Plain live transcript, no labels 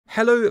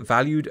Hello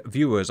valued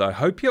viewers, I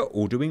hope you're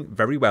all doing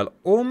very well.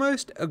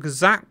 Almost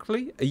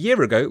exactly a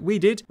year ago we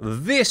did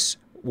this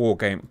war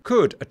game.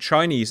 Could a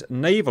Chinese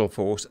naval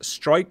force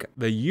strike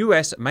the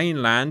US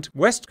mainland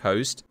west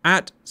coast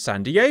at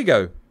San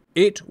Diego?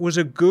 It was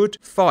a good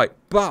fight,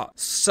 but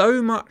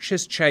so much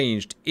has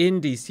changed in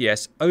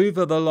DCS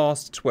over the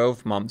last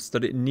 12 months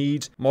that it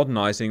needs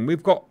modernizing.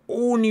 We've got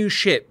all new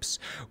ships,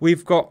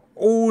 we've got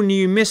all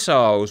new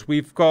missiles,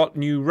 we've got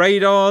new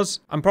radars,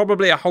 and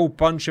probably a whole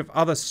bunch of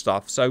other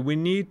stuff. So we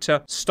need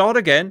to start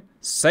again,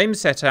 same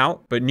set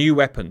out, but new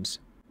weapons.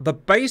 The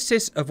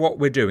basis of what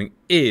we're doing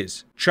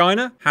is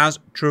China has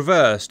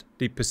traversed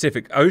the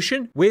Pacific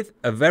Ocean with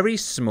a very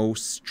small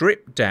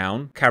stripped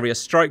down carrier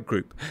strike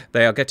group.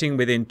 They are getting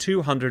within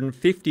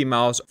 250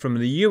 miles from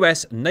the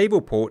US naval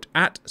port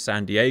at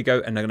San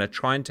Diego, and they're going to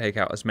try and take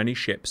out as many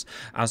ships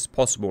as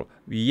possible.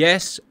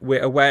 Yes,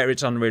 we're aware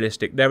it's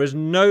unrealistic. There is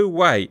no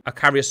way a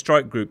carrier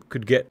strike group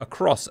could get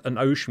across an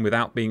ocean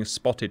without being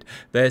spotted.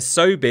 They're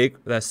so big,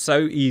 they're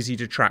so easy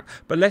to track.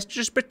 But let's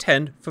just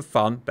pretend for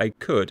fun they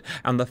could.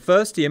 And the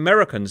first the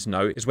Americans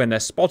know is when they're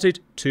spotted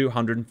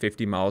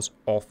 250 miles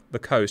off the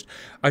coast.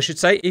 I should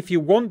say, if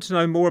you want to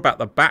know more about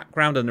the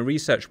background and the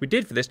research we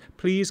did for this,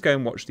 please go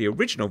and watch the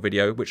original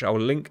video, which I'll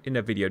link in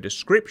the video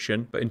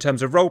description. But in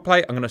terms of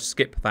roleplay, I'm going to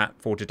skip that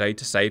for today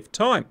to save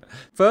time.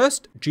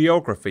 First,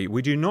 geography.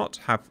 We do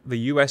not have the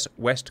US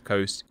west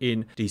coast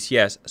in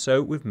DCS,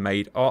 so we've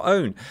made our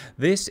own.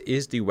 This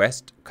is the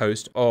west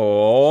coast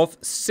of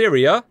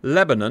Syria,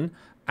 Lebanon,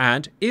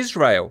 and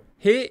Israel.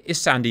 Here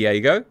is San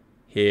Diego.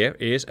 Here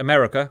is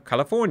America,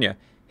 California.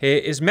 Here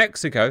is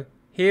Mexico.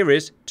 Here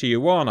is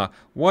Tijuana.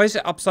 Why is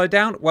it upside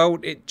down? Well,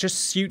 it just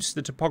suits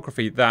the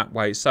topography that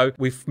way. So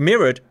we've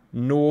mirrored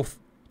north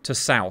to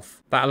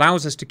south. That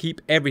allows us to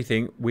keep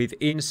everything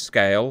within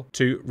scale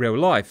to real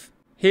life.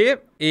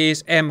 Here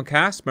is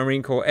MCAS,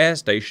 Marine Corps Air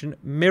Station,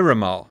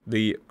 Miramar,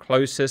 the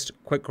closest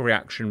quick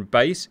reaction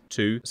base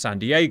to San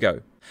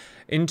Diego.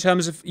 In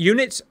terms of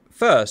units,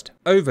 first,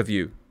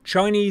 overview.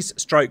 Chinese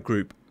strike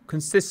group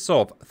consists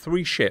of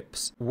 3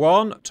 ships.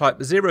 1 Type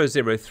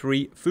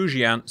 003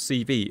 Fujian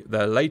CV,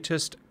 their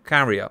latest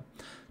carrier.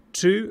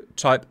 2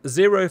 Type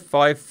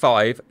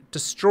 055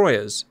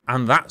 destroyers.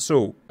 And that's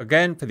all.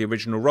 Again, for the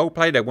original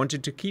roleplay, they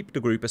wanted to keep the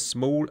group as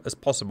small as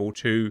possible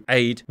to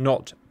aid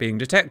not being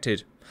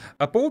detected.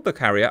 Aboard the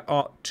carrier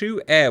are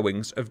 2 air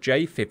wings of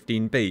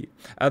J-15B.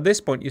 At this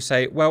point you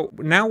say, well,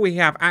 now we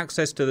have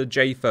access to the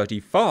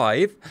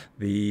J-35,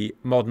 the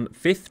modern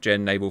 5th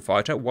gen naval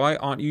fighter, why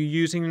aren't you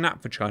using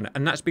that for China?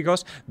 And that's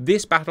because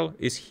this battle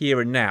is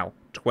here and now,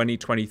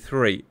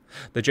 2023.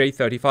 The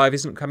J-35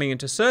 isn't coming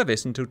into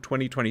service until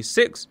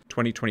 2026,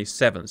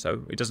 2027,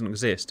 so it doesn't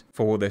exist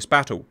for this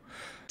battle.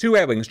 2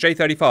 air wings,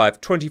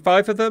 J-35,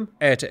 25 of them,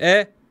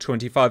 air-to-air,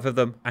 25 of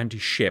them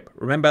anti-ship.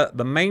 Remember,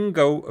 the main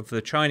goal of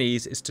the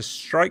Chinese is to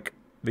strike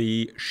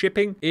the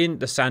shipping in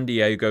the San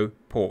Diego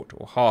port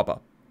or harbour.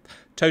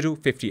 Total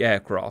 50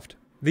 aircraft.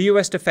 The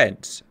US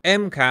Defence,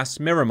 MCAS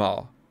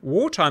Miramar.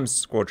 Wartime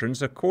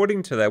squadrons,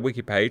 according to their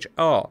wiki page,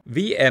 are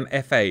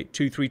VMFA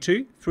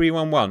 232,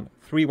 311,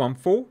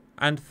 314,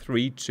 and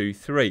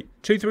 323.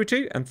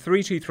 232 and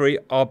 323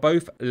 are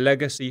both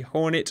Legacy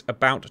Hornet,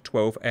 about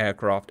 12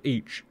 aircraft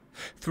each.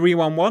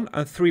 311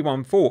 and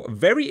 314,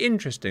 very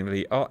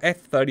interestingly, are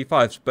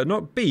F-35s, but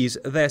not Bs,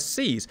 they're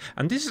Cs.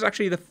 And this is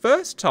actually the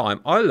first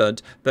time I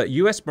learned that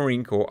US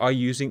Marine Corps are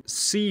using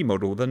C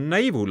model, the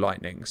Naval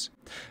Lightnings.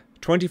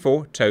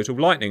 24 total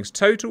Lightnings,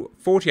 total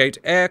 48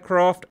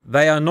 aircraft.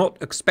 They are not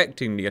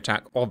expecting the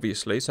attack,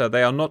 obviously, so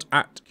they are not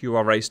at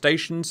QRA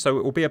stations, so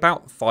it will be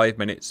about 5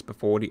 minutes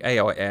before the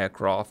AI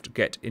aircraft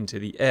get into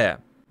the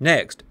air.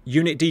 Next,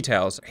 unit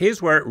details.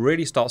 Here's where it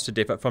really starts to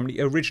differ from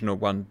the original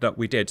one that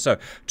we did. So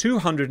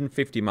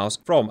 250 miles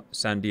from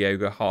San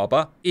Diego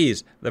Harbour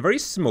is the very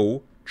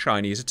small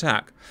Chinese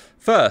attack.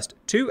 First,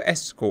 2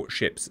 escort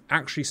ships,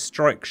 actually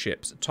strike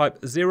ships,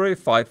 Type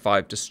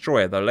 055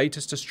 destroyer, the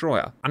latest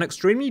destroyer. An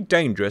extremely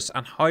dangerous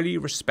and highly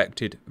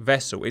respected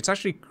vessel. It's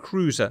actually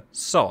cruiser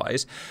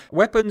size.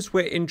 Weapons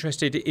we're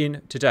interested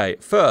in today.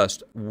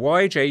 First,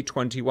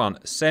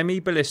 YJ-21,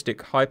 semi-ballistic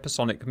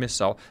hypersonic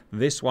missile,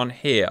 this one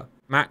here.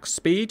 Max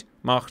speed,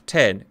 Mach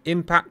 10.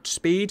 Impact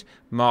speed,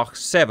 Mach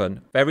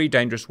 7. Very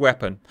dangerous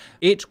weapon.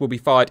 It will be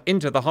fired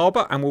into the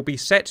harbour and will be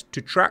set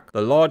to track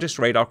the largest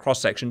radar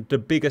cross-section, the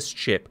biggest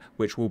ship,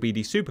 which will be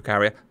the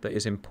supercarrier that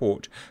is in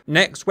port.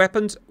 Next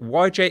weapons,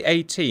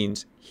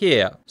 YJ-18s.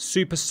 Here,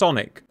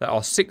 Supersonic. There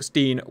are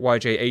 16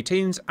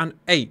 YJ-18s and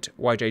 8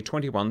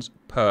 YJ-21s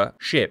per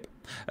ship.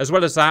 As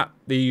well as that,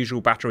 the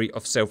usual battery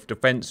of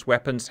self-defense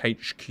weapons,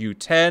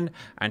 HQ-10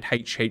 and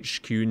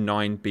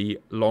HHQ-9B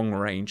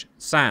long-range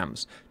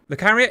SAMs. The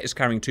carrier is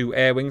carrying 2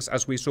 air wings,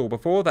 as we saw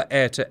before. The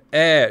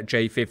air-to-air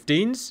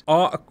J-15s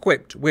are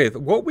equipped with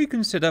what we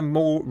consider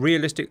more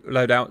realistic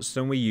loadouts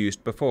than we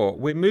used before.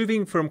 We're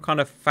moving from kind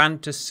of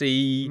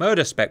fantasy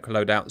murder spec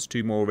loadouts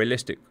to more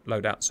realistic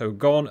loadouts. So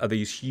gone are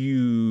these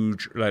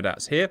huge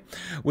loadouts here.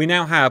 We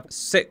now have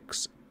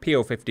 6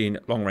 PL-15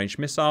 long-range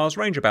missiles,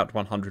 range about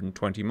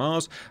 120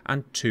 miles,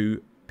 and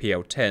 2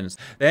 PL-10s.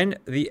 Then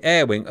the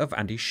air wing of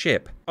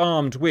anti-ship,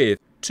 armed with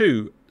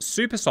 2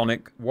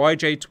 supersonic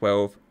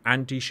YJ-12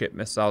 anti-ship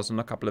missiles and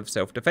a couple of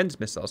self-defense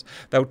missiles.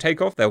 They'll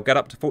take off, they'll get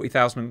up to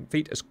 40,000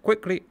 feet as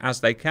quickly as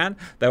they can.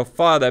 They'll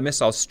fire their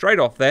missiles straight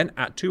off then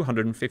at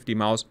 250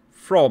 miles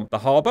from the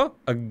harbour.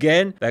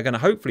 Again, they're going to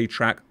hopefully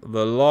track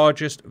the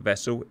largest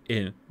vessel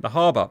in the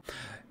harbour.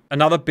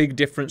 Another big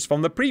difference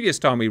from the previous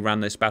time we ran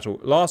this battle.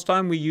 Last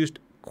time we used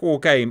core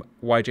game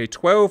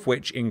YJ-12,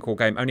 which in core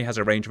game only has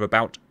a range of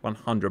about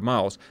 100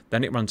 miles.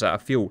 Then it runs out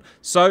of fuel.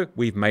 So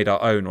we've made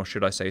our own, or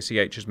should I say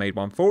CH has made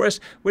one for us,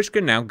 which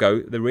can now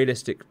go the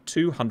realistic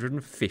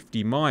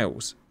 250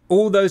 miles.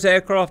 All those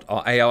aircraft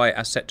are AI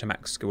as set to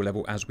max skill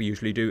level as we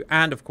usually do.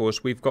 And of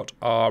course, we've got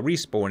our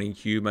respawning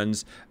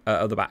humans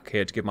at the back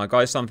here to give my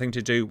guys something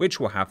to do, which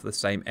will have the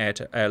same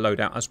air-to-air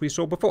loadout as we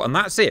saw before. And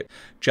that's it.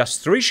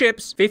 Just 3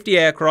 ships, 50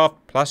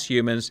 aircraft, plus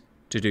humans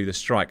to do the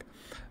strike.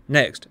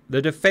 Next,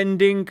 the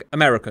defending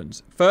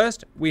Americans.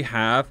 First, we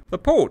have the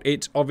port.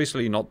 It's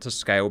obviously not to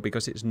scale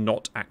because it's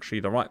not actually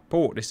the right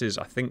port. This is,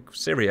 I think,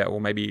 Syria or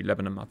maybe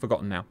Lebanon. I've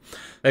forgotten now.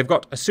 They've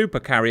got a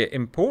super carrier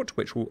in port,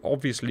 which will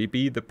obviously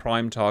be the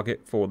prime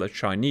target for the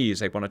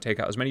Chinese. They want to take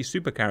out as many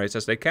super carriers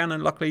as they can,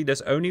 and luckily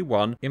there's only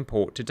one in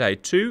port today.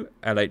 2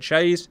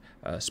 LHAs,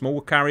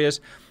 small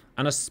carriers,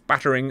 and a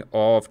spattering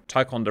of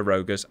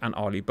Ticonderogas and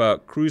Arleigh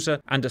Burke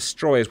cruiser and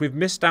destroyers. We've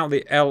missed out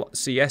the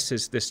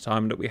LCSs this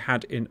time that we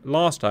had in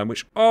last time,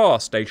 which are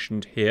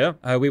stationed here.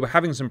 We were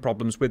having some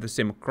problems with the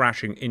sim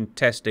crashing in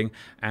testing,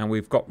 and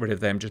we've got rid of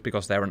them just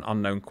because they're an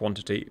unknown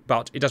quantity.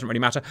 But it doesn't really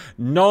matter.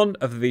 None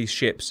of these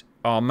ships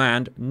are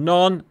manned.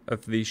 None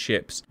of these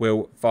ships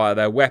will fire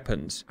their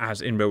weapons,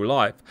 as in real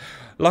life.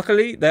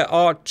 Luckily, there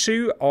are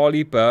 2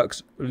 Arleigh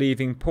Burkes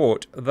leaving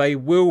port. They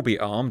will be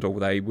armed, or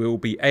they will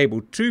be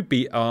able to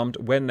be armed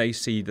when they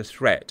see the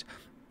threat.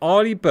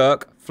 Arleigh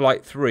Burke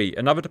Flight 3,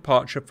 another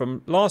departure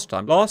from last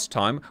time. Last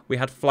time we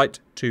had Flight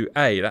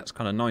 2A, that's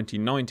kind of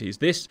 1990s.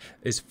 This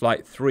is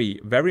Flight 3,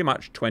 very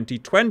much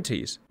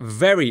 2020s.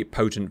 Very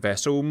potent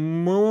vessel,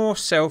 more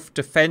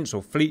self-defense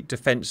or fleet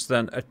defense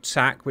than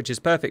attack, which is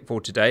perfect for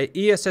today.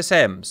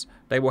 ESSMs,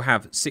 they will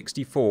have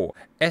 64.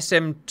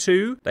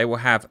 SM2, they will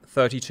have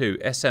 32.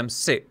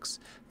 SM6,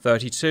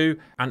 32.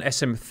 And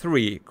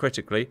SM3,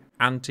 critically,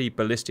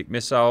 anti-ballistic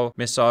missile,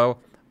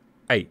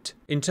 8.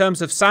 In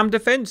terms of SAM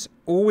defense,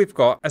 all we've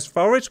got, as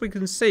far as we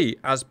can see,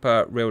 as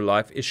per real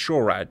life, is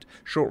SHORAD,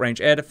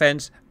 short-range air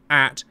defense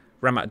at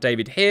Ramat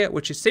David here,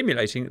 which is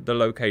simulating the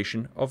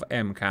location of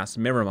MCAS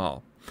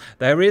Miramar.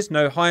 There is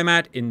no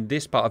HIMAD in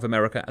this part of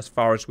America as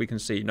far as we can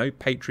see, no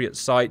Patriot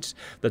sites.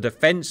 The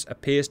defense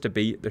appears to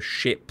be the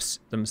ships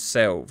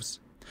themselves.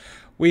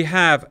 We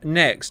have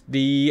next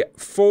the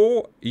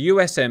 4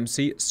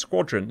 USMC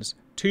squadrons,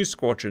 2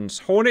 squadrons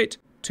Hornet,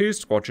 2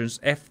 squadrons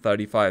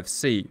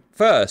F-35C.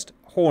 First,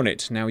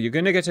 Hornet. Now, you're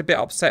going to get a bit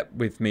upset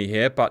with me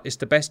here, but it's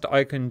the best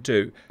I can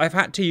do. I've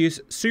had to use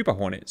Super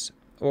Hornets.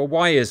 Well,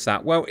 why is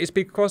that? Well, it's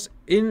because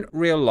in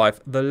real life,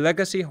 the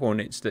legacy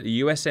Hornets that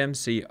the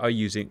USMC are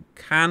using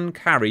can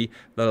carry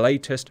the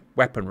latest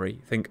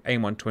weaponry. Think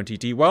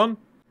AIM-120D1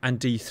 and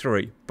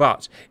D3.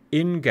 But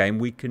in-game,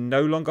 we can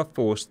no longer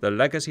force the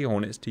legacy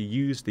Hornets to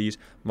use these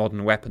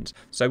modern weapons.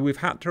 So we've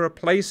had to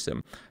replace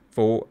them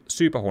for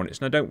Super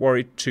Hornets. Now, don't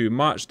worry too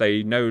much.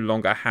 They no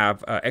longer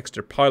have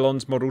extra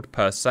pylons modelled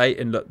per se,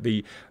 in that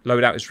the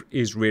loadout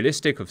is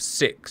realistic of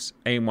 6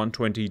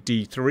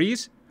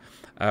 AIM-120D3s,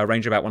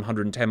 range about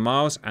 110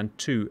 miles, and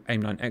 2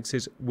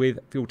 AIM-9Xs with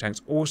fuel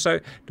tanks.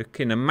 Also, the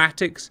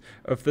kinematics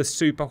of the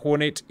Super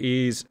Hornet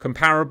is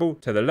comparable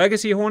to the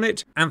Legacy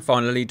Hornet. And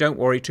finally, don't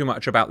worry too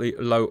much about the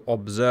low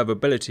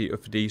observability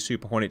of the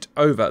Super Hornet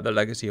over the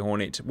Legacy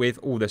Hornet. With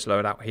all this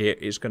loadout here,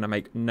 it's going to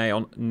make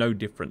neon no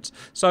difference.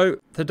 So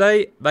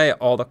today, they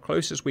are the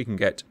closest we can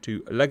get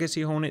to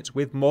Legacy Hornets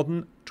with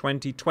modern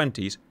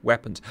 2020s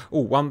weapons. Oh,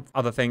 one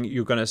other thing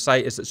you're going to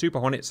say is that Super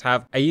Hornets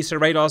have AESA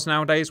radars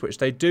nowadays, which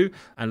they do,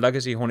 and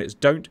Legacy Hornets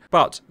don't.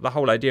 But the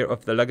whole idea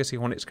of the Legacy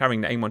Hornets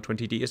carrying the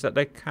AIM-120D is that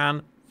they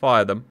can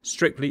fire them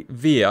strictly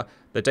via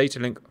the data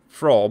link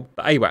from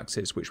the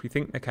AWACSs, which we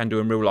think they can do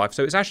in real life.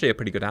 So it's actually a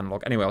pretty good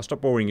analog. Anyway, I'll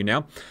stop boring you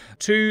now.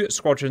 2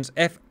 squadrons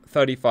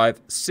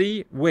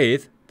F-35C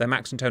with their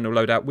max internal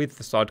loadout with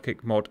the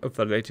sidekick mod of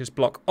the latest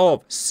block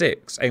of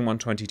 6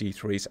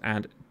 AIM-120D3s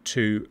and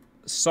 2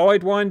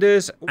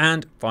 Sidewinders,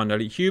 and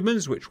finally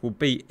humans, which will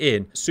be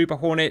in Super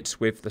Hornet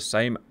with the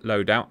same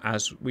loadout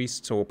as we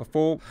saw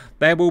before.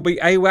 There will be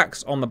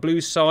AWACS on the blue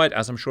side,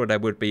 as I'm sure there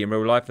would be in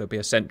real life. There'll be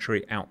a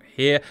sentry out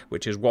here,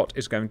 which is what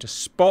is going to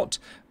spot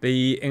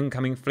the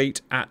incoming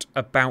fleet at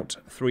about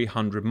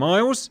 300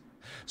 miles.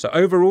 So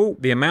overall,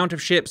 the amount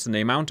of ships and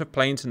the amount of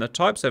planes and the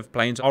types of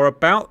planes are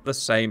about the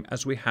same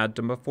as we had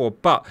them before.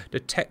 But the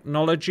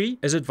technology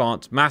has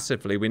advanced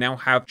massively. We now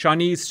have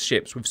Chinese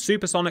ships with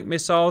supersonic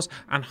missiles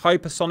and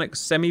hypersonic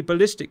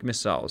semi-ballistic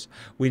missiles.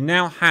 We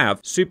now have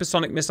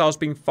supersonic missiles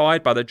being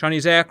fired by the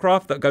Chinese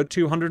aircraft that go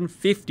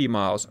 250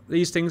 miles.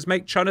 These things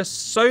make China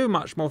so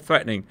much more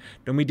threatening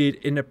than we did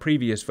in the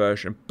previous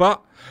version.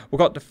 But we've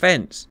got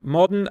defense.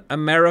 Modern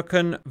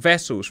American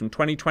vessels from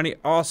 2020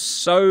 are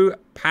so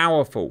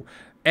powerful.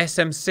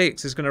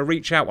 SM-6 is going to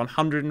reach out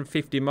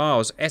 150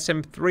 miles.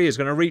 SM-3 is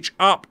going to reach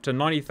up to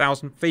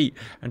 90,000 feet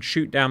and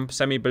shoot down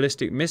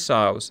semi-ballistic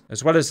missiles.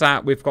 As well as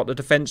that, we've got the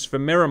defense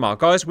from Miramar.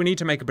 Guys, we need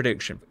to make a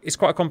prediction. It's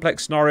quite a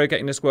complex scenario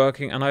getting this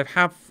working, and I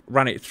have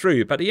ran it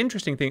through. But the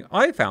interesting thing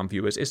I found,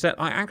 viewers, is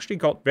that I actually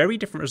got very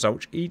different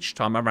results each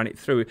time I ran it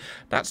through.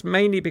 That's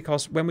mainly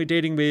because when we're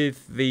dealing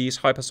with these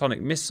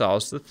hypersonic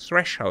missiles, the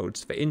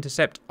thresholds for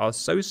intercept are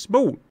so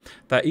small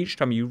that each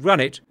time you run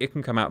it, it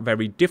can come out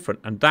very different,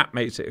 and that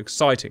makes it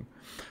exciting.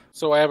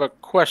 So I have a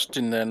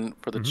question then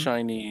for the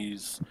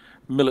Chinese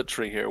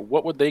military here.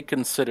 What would they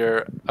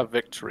consider a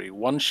victory?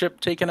 One ship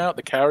taken out,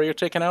 the carrier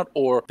taken out,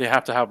 or they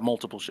have to have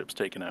multiple ships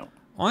taken out?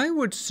 I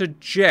would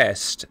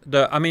suggest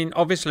that, I mean,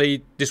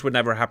 obviously this would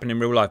never happen in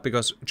real life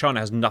because China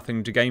has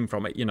nothing to gain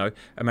from it. You know,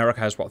 America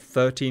has, what,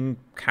 13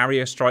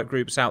 carrier strike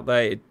groups out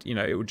there?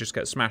 It would just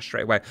get smashed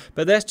straight away.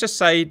 But let's just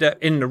say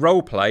that in the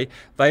role play,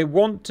 they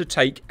want to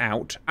take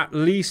out at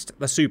least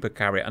the super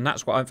carrier, and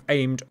that's what I've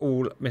aimed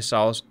all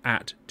missiles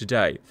at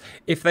today.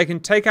 If they can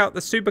take out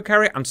the super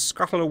carrier and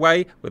scuttle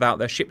away without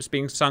their ships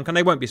being sunk, and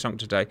they won't be sunk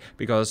today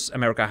because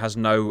America has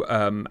no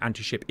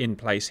anti-ship in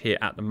place here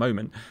at the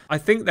moment, I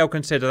think they'll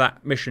consider that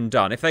mission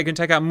done. If they can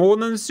take out more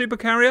than the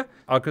supercarrier,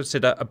 I'll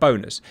consider a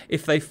bonus.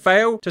 If they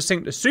fail to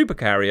sink the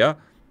supercarrier,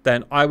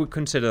 then I would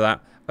consider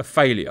that a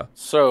failure.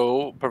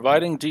 So,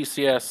 providing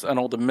DCS and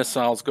all the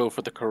missiles go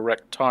for the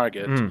correct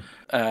target,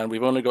 and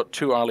we've only got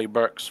 2 Arleigh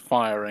Burkes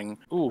firing,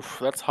 oof,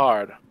 that's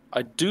hard.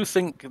 I do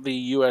think the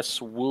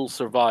US will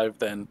survive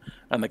then,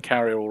 and the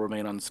carrier will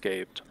remain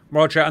unscathed.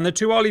 Roger, and the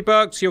 2 Arleigh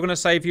Burkes, you're going to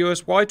say,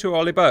 viewers, why 2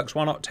 Arleigh Burkes?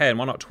 Why not 10?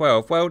 Why not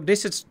 12? Well,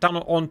 this is done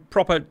on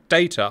proper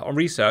data, on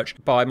research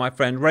by my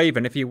friend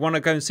Raven. If you want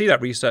to go and see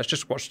that research,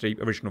 just watch the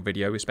original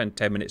video. We spent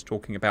 10 minutes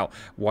talking about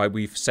why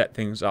we've set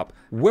things up.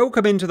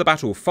 Welcome into the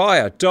battle.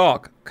 Fire,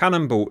 dark,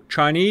 cannonball,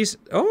 Chinese.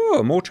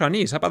 Oh, more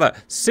Chinese. How about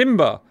that?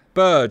 Simba,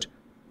 bird,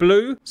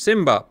 blue,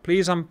 Simba,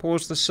 please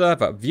unpause the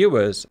server.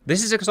 Viewers,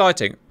 this is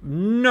exciting.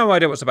 No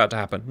idea what's about to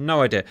happen.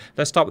 No idea.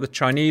 Let's start with the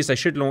Chinese. They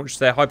should launch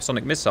their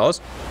hypersonic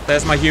missiles.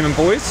 There's my human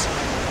boys.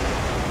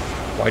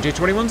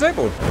 YJ-21's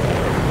airborne.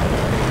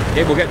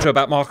 It will get to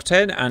about Mach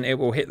 10 and it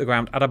will hit the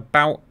ground at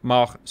about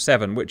Mach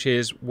 7, which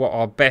is what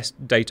our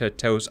best data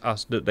tells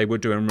us that they would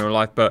do in real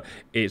life, but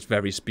it's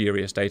very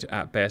spurious data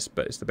at best,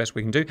 but it's the best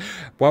we can do.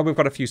 While we've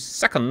got a few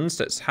seconds,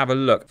 let's have a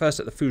look.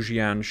 First at the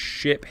Fujian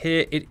ship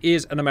here. It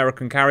is an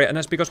American carrier, and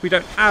that's because we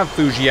don't have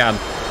Fujian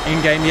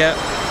in-game yet,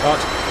 but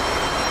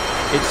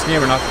it's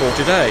near enough for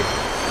today.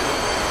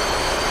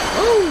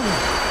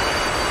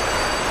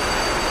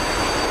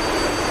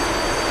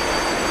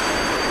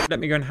 Let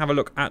me go and have a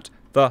look at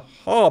the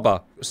harbour.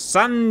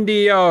 San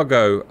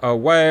Diego, a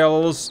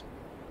whale's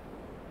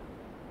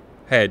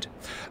head.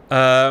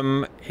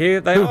 Here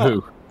they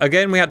are.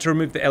 Again, we had to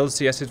remove the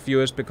LCS's,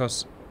 viewers,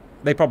 because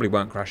they probably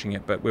weren't crashing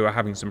it, but we were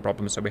having some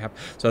problems, so we have.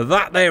 So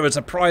that there is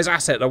a prize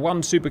asset, the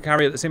one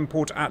supercarrier that's in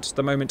port at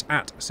the moment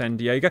at San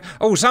Diego.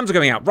 Oh, SAMs are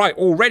going out. Right,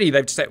 already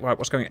they've set, right,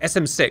 what's going on?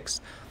 SM-6.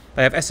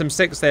 They have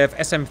SM-6, they have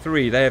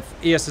SM-3, they have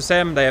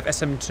ESSM, they have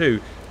SM-2.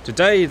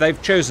 Today, they've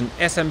chosen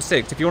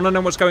SM-6. If you want to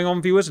know what's going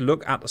on, viewers,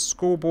 look at the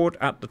scoreboard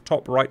at the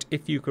top right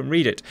if you can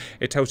read it.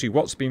 It tells you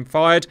what's been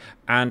fired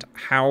and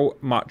how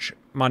much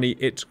money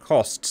it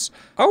costs.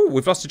 Oh,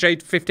 we've lost a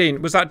J-15.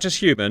 Was that just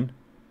human?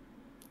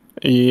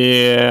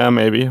 Yeah,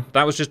 maybe.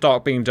 That was just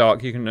dark being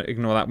dark. You can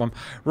ignore that one.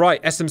 Right,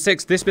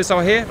 SM-6, this missile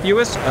here,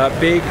 viewers.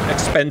 Big,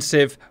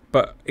 expensive,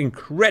 but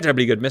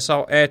incredibly good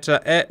missile. Air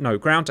to air, no,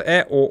 ground to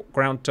air or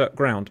ground to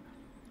ground.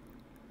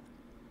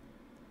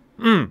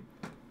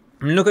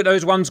 Look at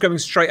those ones going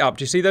straight up.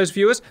 Do you see those,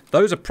 viewers?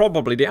 Those are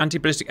probably the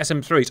anti-ballistic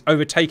SM-3s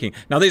overtaking.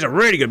 Now, these are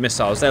really good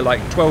missiles. They're like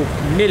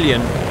 $12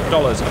 million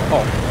a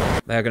pop.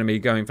 They're going to be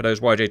going for those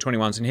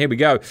YJ-21s, and here we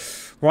go.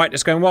 Right,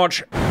 let's go and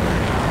watch.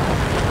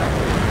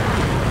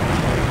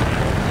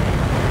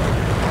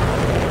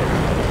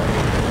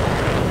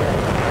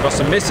 Got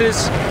some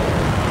misses.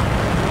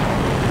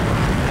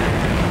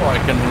 Oh, I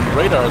can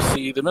radar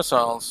see the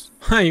missiles.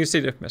 You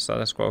see the missiles,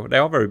 that's cool. They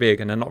are very big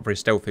and they're not very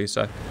stealthy,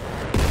 so...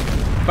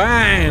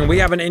 Bang! We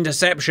have an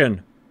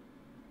interception.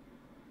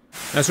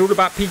 That's all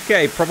about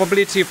PK,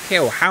 probability of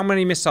kill. How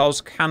many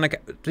missiles can I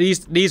get?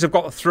 These have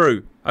got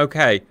through.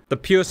 Okay. The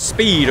pure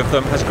speed of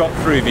them has got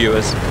through,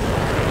 viewers.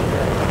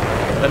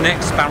 The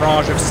next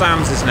barrage of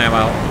SAMs is now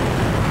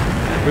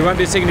out. We won't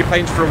be seeing any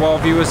planes for a while,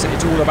 viewers.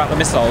 It's all about the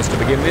missiles to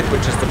begin with,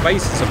 which is the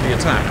basis of the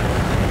attack.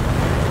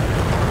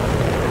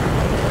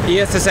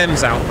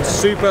 ESSM's out.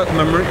 Super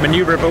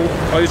maneuverable,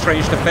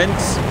 close-range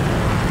defense.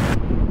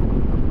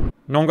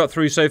 None got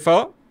through so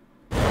far.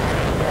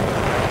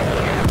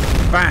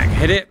 Bang,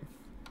 hit it.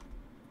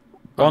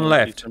 One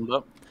left.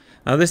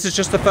 Now this is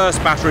just the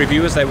first battery,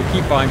 viewers. They will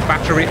keep buying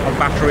battery on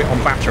battery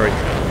on battery.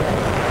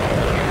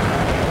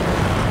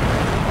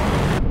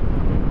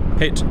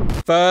 Hit.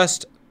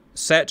 First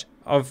set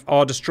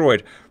are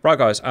destroyed. Right,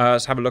 guys,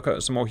 let's have a look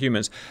at some more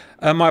humans.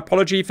 My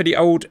apology for the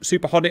old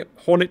Super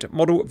Hornet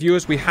model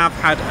viewers. We have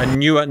had a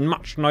newer,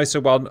 much nicer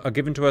one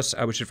given to us,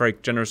 which is very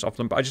generous of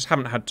them, but I just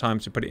haven't had time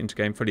to put it into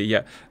game fully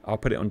yet. I'll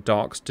put it on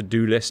Dark's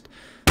to-do list.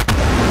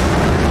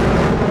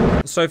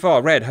 So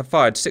far, red have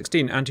fired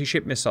 16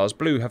 anti-ship missiles.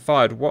 Blue have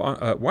fired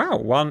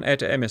one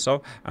air-to-air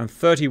missile and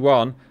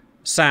 31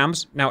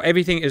 SAMs. Now,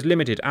 everything is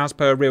limited as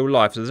per real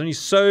life. So there's only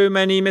so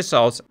many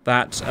missiles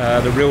that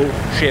the real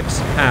ships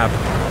have.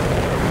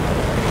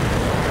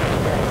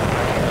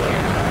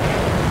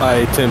 I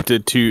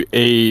attempted to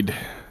aid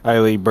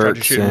Arleigh, Burke. Tried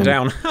to shoot him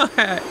down.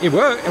 It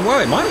worked.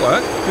 Well, it might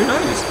work. Who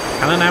knows?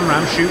 Can an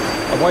AMRAAM shoot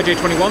a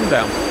YJ-21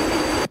 down?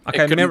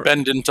 Okay, it couldn't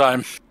bend in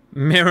time.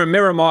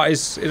 Miramar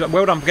is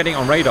well done for getting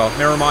on radar.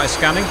 Miramar is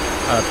scrambling.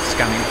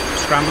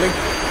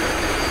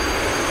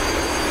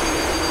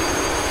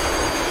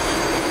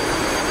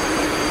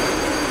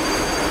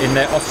 In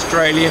their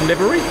Australian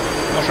livery.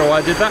 Not sure why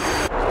I did that.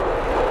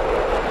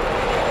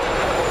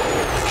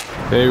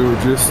 They were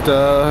just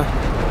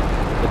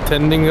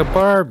attending a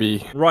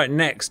Barbie. Right,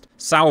 next,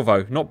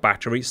 salvo, not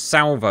battery,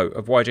 salvo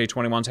of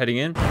YJ-21s heading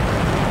in.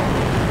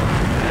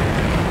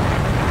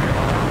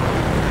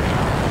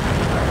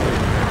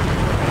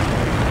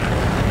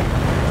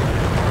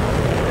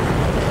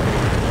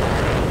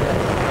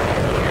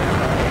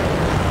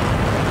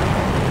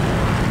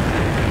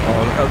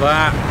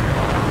 That.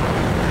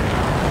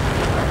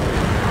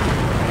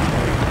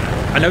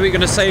 I know we're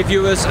going to say,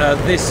 viewers,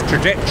 this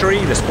trajectory,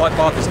 this flight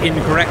path is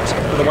incorrect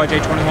for the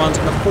YJ-21s,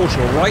 and of course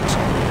you're right,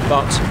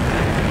 but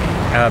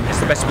it's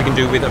the best we can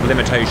do with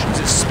limitations.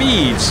 Its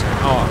speeds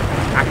are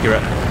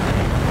accurate.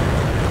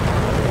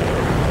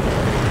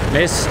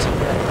 Missed.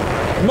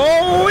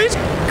 Oh, it's...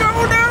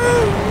 Oh,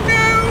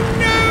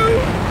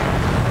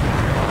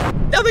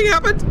 no! Nothing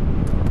happened.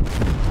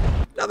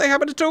 Nothing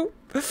happened at all.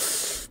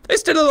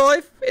 It's still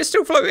alive. It's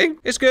still floating.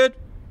 It's good.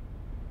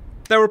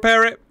 They'll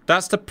repair it.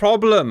 That's the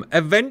problem.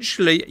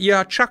 Eventually,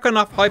 you chuck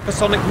enough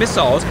hypersonic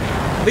missiles.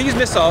 These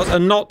missiles are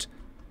not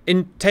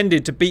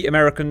intended to beat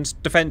Americans'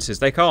 defenses.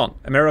 They can't.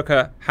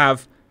 America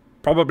have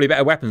probably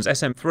better weapons,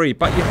 SM-3,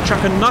 but you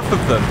chuck enough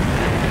of them,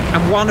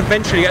 and one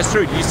eventually gets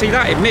through. Do you see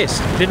that? It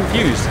missed. It didn't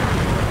fuse.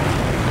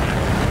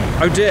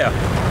 Oh dear.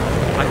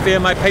 I fear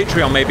my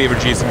Patreon may be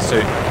reducing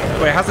soon.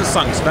 Well, it hasn't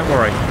sunk, so don't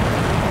worry.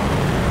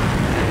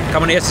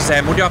 Come on,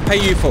 ESSM, what do I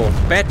pay you for?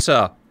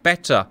 Better.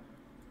 Better.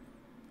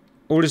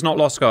 All is not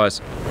lost,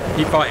 guys.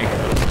 Keep fighting.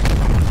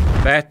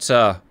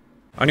 Better.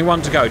 Only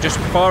one to go. Just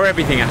fire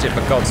everything at it, for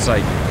God's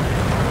sake.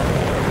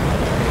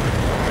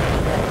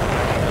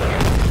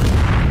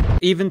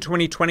 Even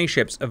 2020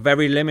 ships are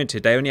very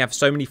limited. They only have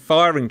so many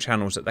firing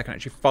channels that they can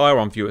actually fire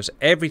on, viewers.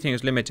 Everything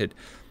is limited.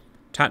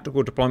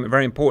 Tactical deployment,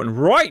 very important.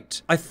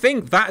 Right! I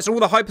think that's all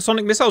the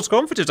hypersonic missiles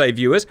gone for today,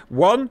 viewers.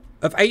 1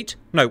 of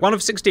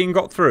 16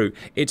 got through.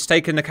 It's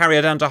taken the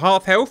carrier down to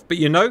half health, but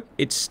you know,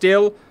 it's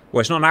still... Well,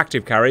 it's not an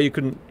active carrier. You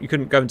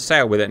couldn't go and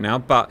sail with it now,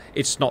 but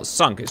it's not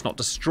sunk. It's not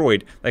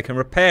destroyed. They can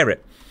repair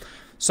it.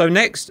 So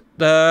next,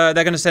 they're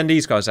going to send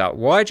these guys out.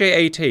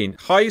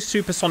 YJ-18, high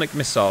supersonic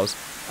missiles.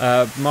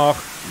 Mark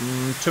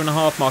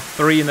 2.5, Mark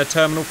 3 in the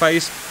terminal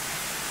phase.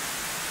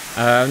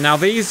 Now,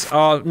 these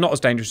are not as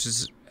dangerous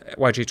as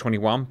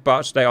YJ-21,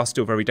 but they are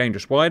still very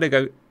dangerous. Why? They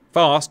go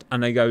fast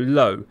and they go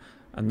low,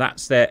 and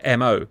that's their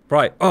MO.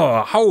 Right,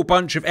 a whole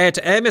bunch of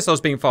air-to-air missiles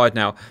being fired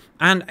now,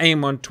 and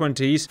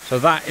AIM-120s. So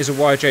that is a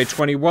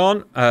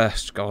YJ-21,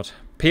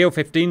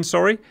 PL-15,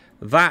 sorry.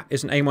 That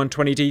is an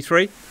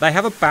AIM-120D3. They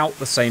have about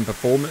the same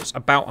performance,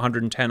 about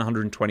 110,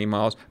 120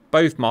 miles,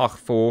 both Mark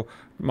 4,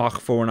 Mark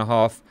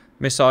 4.5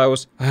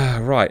 missiles.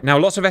 Right, now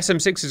lots of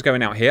SM-6s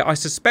going out here. I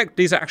suspect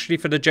these are actually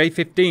for the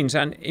J-15s,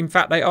 and in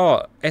fact they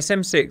are.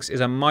 SM-6 is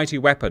a mighty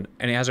weapon,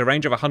 and it has a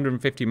range of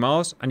 150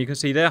 miles, and you can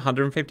see there,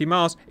 150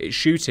 miles, it's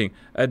shooting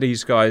at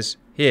these guys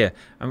here,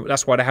 and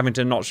that's why they're having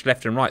to notch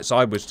left and right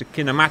sideways to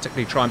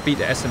kinematically try and beat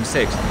the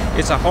SM-6.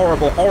 It's a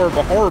horrible,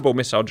 horrible, horrible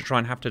missile to try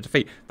and have to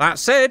defeat. That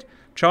said,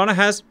 China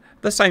has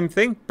the same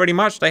thing, pretty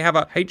much. They have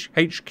a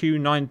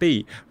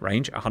HQ-9B,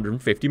 range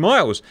 150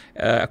 miles,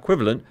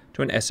 equivalent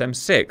to an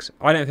SM-6.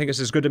 I don't think it's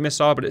as good a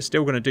missile, but it's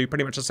still going to do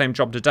pretty much the same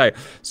job today.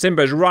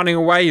 Simba's running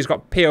away. He's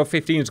got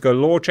PL-15s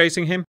galore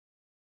chasing him.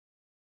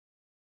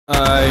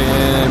 I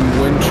am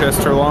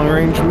Winchester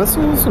long-range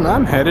missiles, and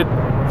I'm headed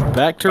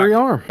back to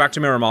rearm. Back to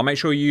Miramar. Make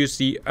sure you use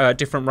the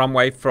different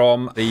runway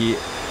from the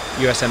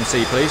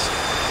USMC, please.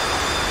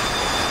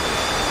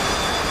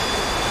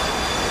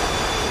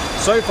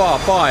 So far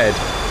fired,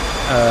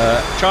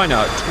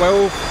 China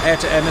 12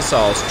 air-to-air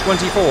missiles,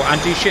 24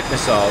 anti-ship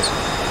missiles.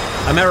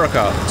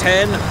 America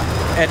 10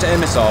 air-to-air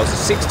missiles,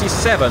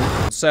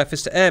 67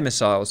 surface-to-air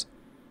missiles.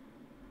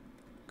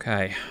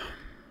 Okay.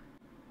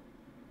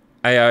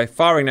 AI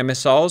firing their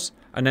missiles.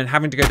 and then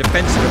having to go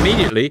defensive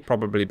immediately,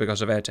 probably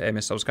because of air-to-air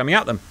missiles coming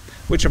at them,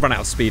 which have run out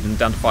of speed and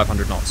down to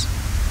 500 knots.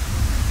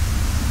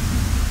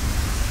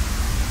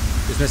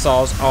 These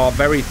missiles are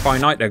very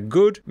finite. They're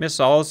good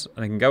missiles,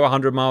 and they can go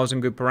 100 miles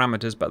in good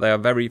parameters, but they are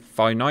very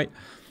finite.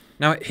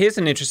 Now, here's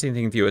an interesting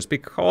thing, viewers.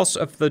 Because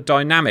of the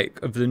dynamic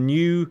of the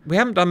new... We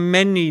haven't done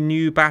many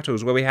new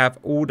battles where we have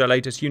all the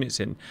latest units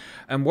in.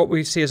 And what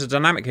we see as a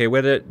dynamic here,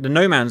 where the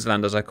no man's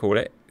land, as I call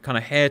it, kind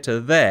of here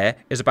to there,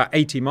 is about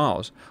 80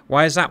 miles.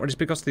 Why is that? Well, it's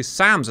because the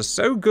SAMs are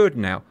so good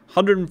now.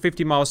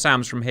 150 mile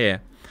SAMs from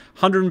here.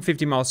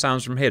 150 mile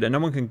SAMs from here that no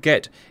one can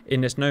get in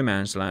this no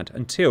man's land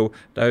until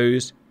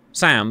those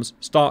SAMs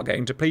start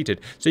getting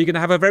depleted. So you're going to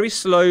have a very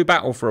slow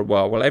battle for a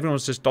while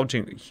everyone's just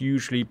dodging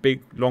hugely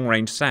big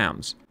long-range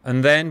SAMs.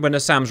 And then when the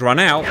SAMs run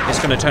out, it's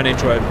going to turn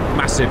into a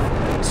massive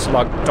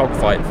slug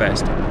dogfight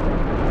fest.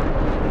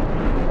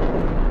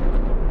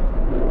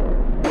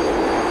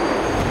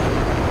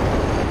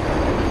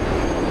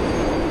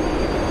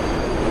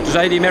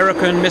 Today the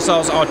American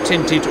missiles are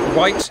tinted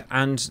white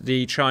and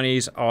the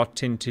Chinese are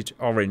tinted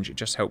orange. It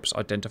just helps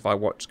identify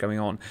what's going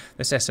on.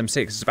 This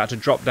SM-6 is about to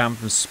drop down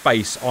from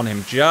space on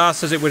him,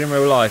 just as it would in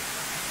real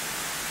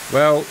life.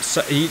 Well,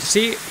 so you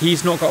see,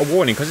 he's not got a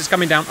warning because it's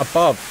coming down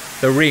above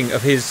the ring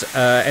of his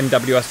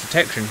MWS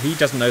detection. He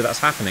doesn't know that's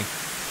happening.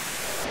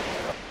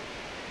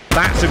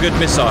 That's a good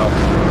missile.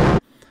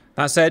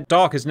 That said,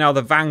 Dark is now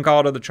the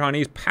vanguard of the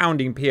Chinese,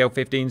 pounding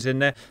PL-15s in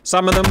there.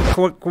 Some of them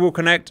will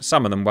connect,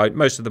 some of them won't,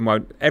 most of them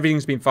won't.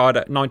 Everything's been fired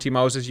at 90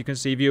 miles, as you can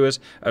see,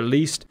 viewers, at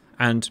least.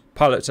 And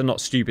pilots are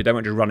not stupid, they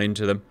won't just run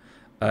into them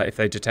if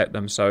they detect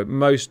them. So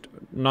most,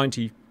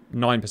 99%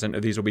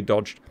 of these will be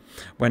dodged.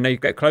 When they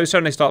get closer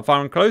and they start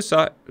firing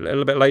closer, a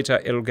little bit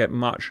later, it'll get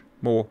much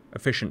more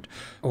efficient.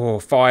 Oh,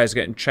 Fire's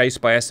getting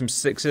chased by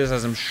SM-6s,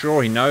 as I'm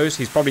sure he knows.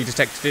 He's probably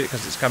detected it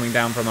because it's coming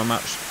down from a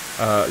much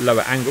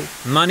lower angle.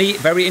 Money,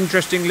 very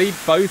interestingly,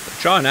 both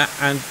China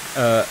and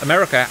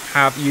America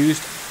have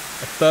used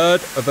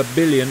 $350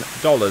 million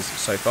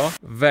so far.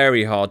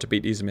 Very hard to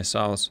beat these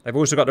missiles. They've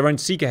also got their own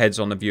seeker heads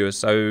on the viewers,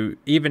 so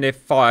even if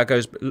Fire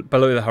goes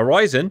below the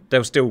horizon,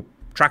 they'll still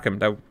track them.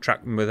 They'll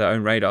track them with their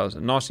own radars.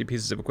 Nasty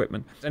pieces of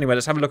equipment. Anyway,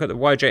 let's have a look at the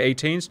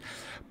YJ-18s.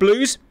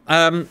 Blues,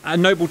 a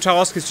noble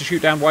task is to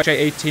shoot down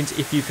YJ-18s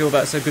if you feel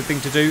that's a good thing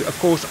to do. Of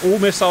course, all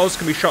missiles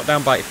can be shot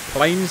down by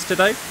planes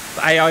today.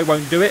 The AI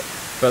won't do it,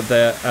 but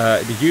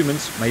the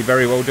humans may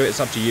very well do it. It's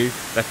up to you.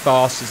 They're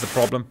fast is the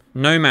problem.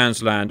 No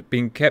man's land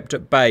being kept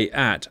at bay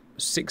at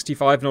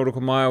 65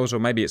 nautical miles, or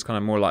maybe it's kind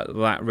of more like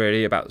that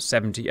really, about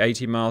 70,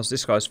 80 miles.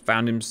 This guy's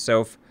found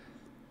himself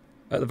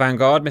at the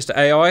vanguard. Mr.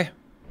 AI.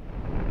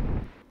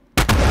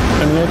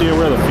 Any idea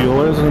where the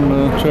fuel is in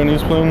the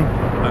Chinese plane?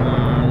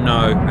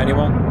 No.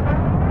 Anyone?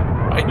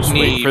 Just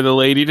wait for the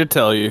lady to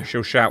tell you.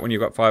 She'll shout when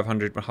you've got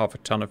 500 and half a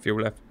ton of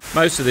fuel left.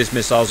 Most of these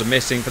missiles are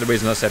missing for the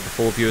reason I said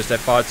before, viewers. They're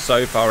fired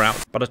so far out.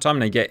 By the time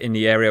they get in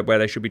the area where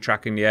they should be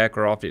tracking the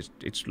aircraft,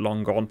 it's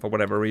long gone for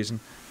whatever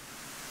reason.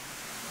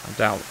 I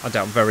doubt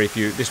very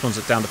few. This one's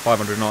down to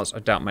 500 knots. I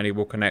doubt many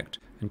will connect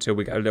until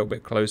we get a little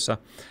bit closer.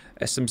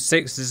 SM-6,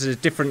 this is a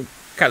different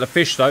kettle of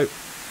fish though.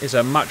 It's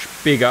a much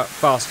bigger,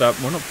 faster,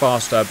 well not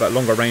faster, but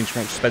longer range,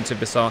 more expensive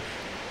missile.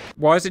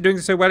 Why is it doing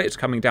so well? It's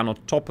coming down on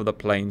top of the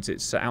planes.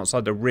 It's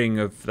outside the ring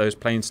of those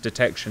planes'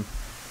 detection.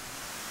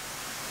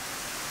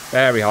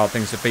 Very hard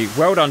things to beat.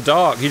 Well done,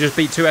 Dark. You just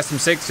beat two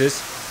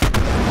SM-6s.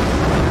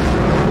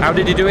 How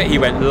did he do it? He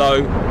went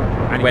low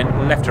and he went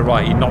left to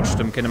right. He notched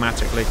them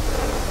kinematically.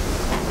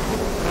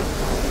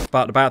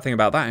 But the bad thing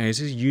about that is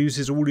he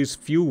uses all his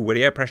fuel. Where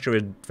the air pressure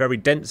is very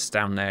dense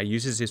down there, he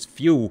uses his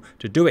fuel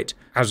to do it.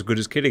 As good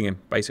as killing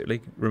him,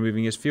 basically,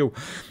 removing his fuel.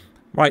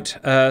 Right,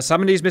 some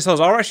of these missiles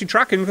are actually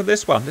tracking. Look at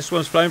this one. This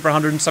one's flown for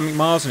 100 and something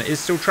miles and it is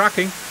still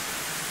tracking.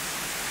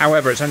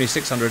 However, it's only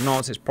 600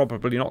 knots. It's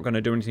probably not going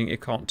to do anything. It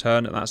can't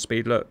turn at that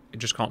speed. Look, it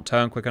just can't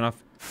turn quick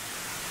enough.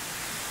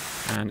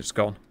 And it's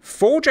gone.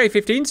 4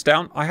 J-15s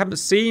down. I haven't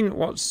seen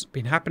what's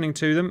been happening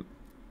to them.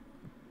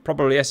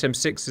 Probably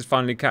SM-6 is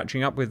finally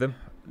catching up with them.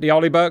 The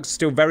Arleigh Burke's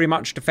still very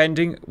much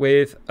defending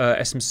with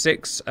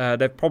SM-6.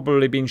 They've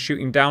probably been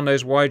shooting down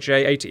those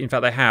YJ-18. In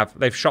fact, they have.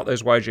 They've shot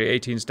those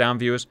YJ-18s down,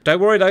 viewers.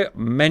 Don't worry, though.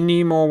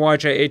 Many more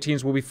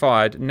YJ-18s will be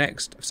fired.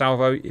 Next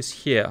salvo is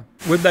here.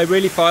 Would they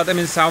really fire them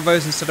in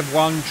salvos instead of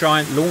one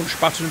giant launch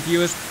button,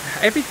 viewers?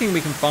 Everything we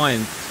can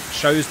find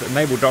shows that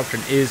Naval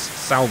Doctrine is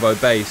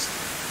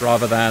salvo-based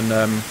rather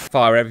than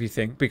fire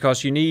everything.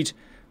 Because you need...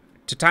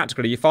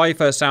 tactically, you fire your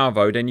first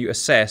salvo, then you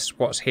assess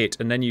what's hit,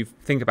 and then you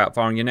think about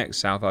firing your next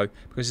salvo,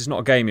 because it's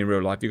not a game in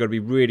real life. You've got to be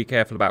really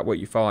careful about what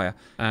you fire.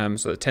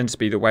 So that tends to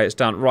be the way it's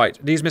done. Right,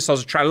 these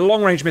missiles are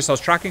long-range missiles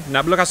tracking.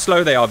 Now, look how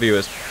slow they are,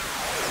 viewers.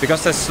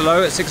 Because they're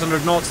slow at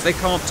 600 knots, they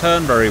can't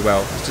turn very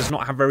well. It does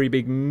not have very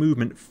big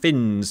movement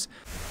fins.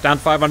 Down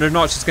 500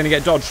 knots, it's going to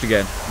get dodged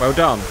again. Well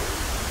done.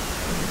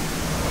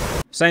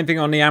 Same thing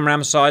on the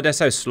AMRAAM side. They're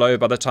so slow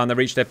by the time they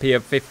reach their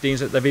PF-15s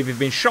that they've either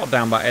been shot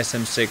down by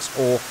SM-6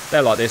 or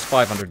they're like this,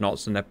 500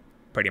 knots, and they're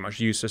pretty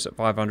much useless at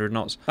 500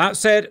 knots. That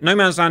said, No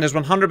Man's Land is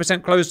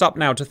 100% closed up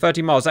now to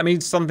 30 miles. That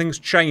means something's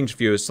changed,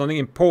 viewers. Something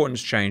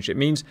important's changed. It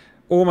means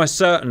almost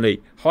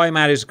certainly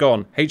HIMAD is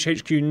gone.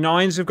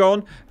 HHQ9s have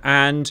gone,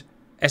 and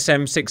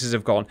SM6s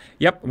have gone.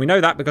 Yep, we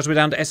know that because we're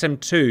down to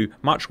SM2.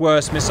 Much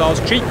worse missiles.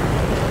 Cheap,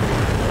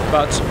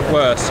 but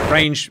worse.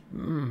 Range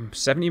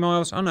 70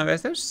 miles. Oh no,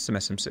 there's some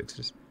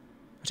SM6s.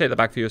 I'll take that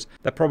back, viewers.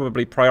 They're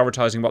probably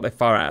prioritizing what they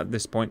fire at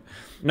this point.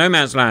 No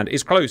Man's Land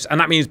is close, and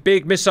that means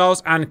big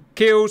missiles and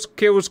kills,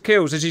 kills,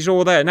 kills, as you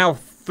saw there. Now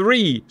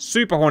 3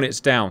 Super Hornets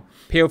down.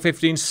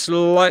 PL-15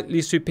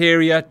 slightly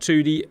superior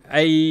to the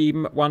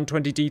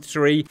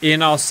AIM-120D3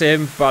 in our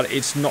sim, but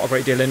it's not a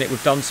great deal in it.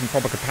 We've done some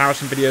proper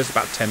comparison videos,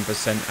 about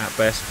 10% at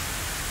best.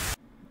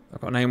 I've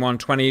got an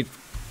AIM-120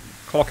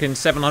 clocking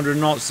 700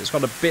 knots. It's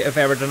got a bit of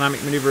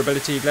aerodynamic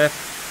maneuverability left,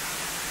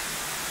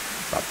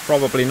 but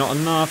probably not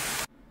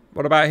enough.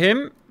 What about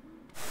him?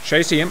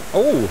 Chasing him.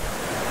 Oh!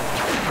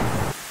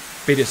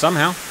 Beat it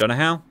somehow. Don't know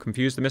how.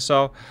 Confused the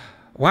missile.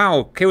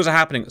 Wow, kills are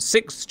happening.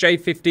 6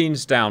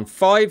 J-15s down.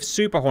 5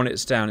 Super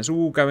Hornets down. It's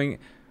all going...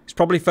 It's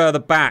probably further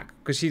back,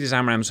 because see these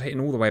AMRAAMs hitting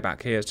all the way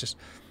back here. It's just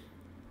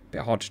a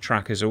bit hard to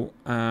track is all.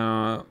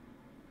 I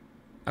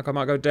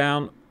might go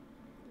down.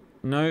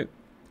 No.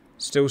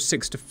 Still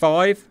 6 to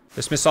 5.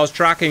 This missile's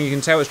tracking. You can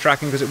tell it's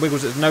tracking because it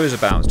wiggles its nose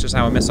about. It's just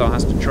how a missile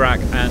has to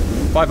track. And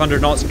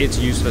 500 knots, it's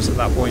useless at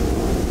that point.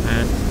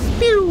 And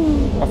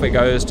pew, off it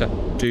goes to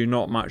do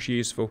not much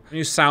useful.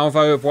 New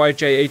salvo of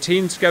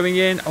YJ-18s going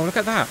in. Oh, look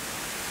at that.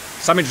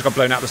 Something just got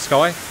blown out of the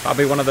sky. That'll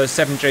be one of those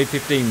 7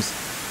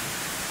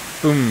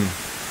 J-15s. Boom.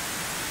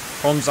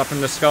 Cons up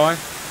in the sky.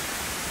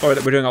 Sorry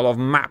that we're doing a lot of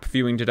map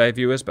viewing today,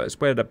 viewers, but it's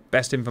where the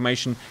best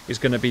information is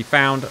going to be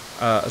found,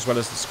 as well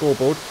as the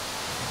scoreboard.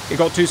 It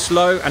got too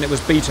slow, and it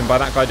was beaten by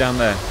that guy down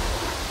there.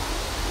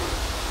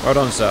 Well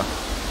done, sir.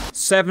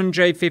 7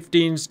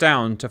 J-15s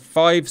down to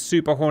 5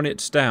 Super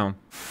Hornets down.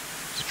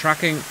 So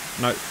tracking,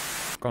 no,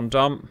 gone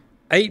dumb.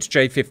 8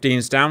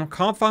 J-15s down.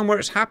 Can't find where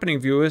it's happening,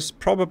 viewers.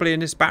 Probably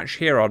in this batch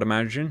here, I'd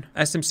imagine.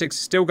 SM6 is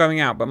still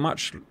going out, but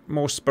much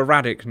more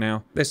sporadic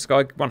now. This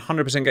guy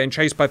 100% getting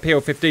chased by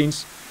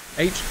PL-15s.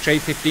 8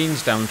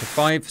 J-15s down to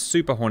 5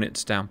 Super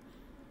Hornets down.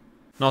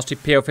 Nasty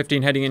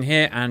PL-15 heading in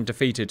here and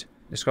defeated.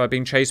 This guy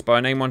being chased by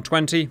an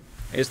AIM-120.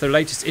 It's the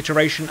latest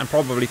iteration and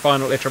probably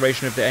final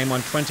iteration of the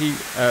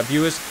AIM-120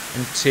 viewers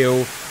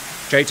until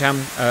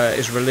JTAM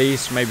is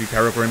released. Maybe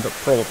Peregrine, but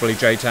probably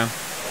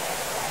JTAM.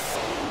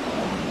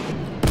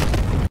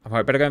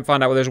 Alright, better go and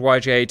find out what those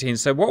YJ-18s.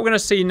 So what we're going to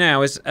see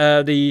now is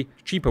the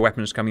cheaper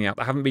weapons coming out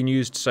that haven't been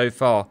used so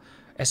far.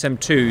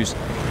 SM2s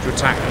to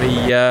attack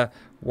the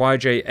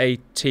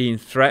YJ-18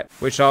 threat,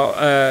 which are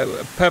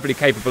perfectly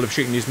capable of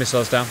shooting these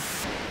missiles down.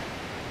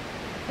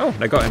 Oh,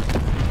 they got him.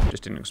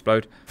 Just didn't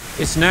explode.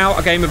 It's now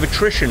a game of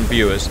attrition,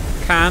 viewers.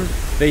 Can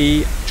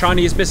the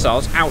Chinese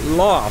missiles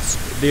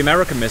outlast the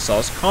American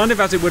missiles, kind of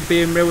as it would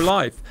be in real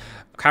life?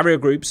 Carrier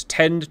groups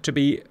tend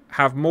to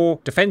have more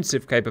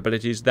defensive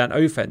capabilities than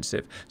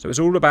offensive. So it's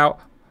all about...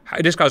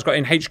 This guy's got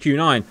in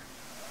HQ9.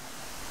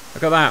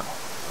 Look at that.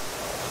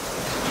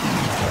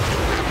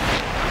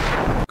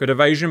 Good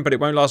evasion, but it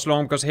won't last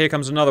long because here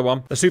comes another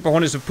one. The Super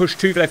Hornets have pushed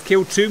 2. They've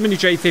killed too many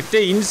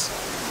J-15s.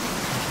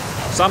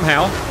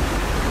 Somehow.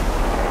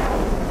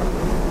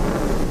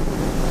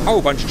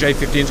 Whole bunch of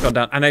J-15s gone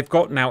down, and they've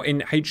got now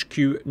in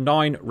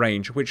HQ9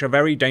 range, which are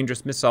very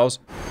dangerous missiles.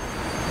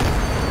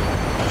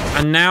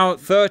 And now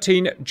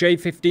 13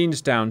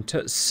 J-15s down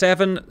to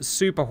 7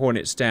 Super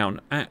Hornets down.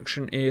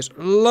 Action is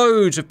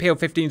loads of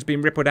PL-15s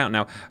being rippled out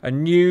now. A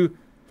new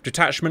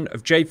detachment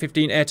of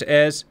J-15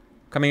 air-to-airs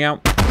coming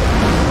out.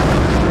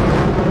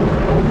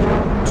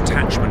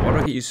 Detachment. Why do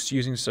I keep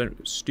using so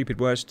stupid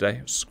words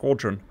today?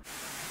 Squadron.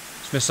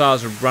 These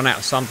missiles have run out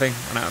of something.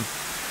 Run out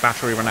of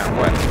battery, run out of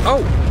where?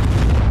 Oh!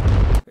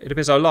 It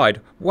appears I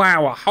lied.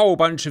 Wow, a whole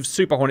bunch of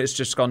Super Hornets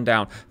just gone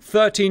down.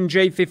 13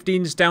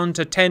 J-15s down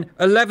to 10,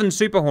 11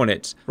 Super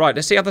Hornets. Right,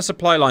 let's see how the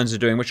supply lines are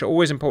doing, which are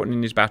always important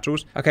in these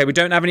battles. Okay, we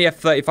don't have any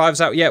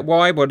F-35s out yet.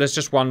 Why? Well, there's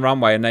just one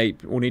runway, and they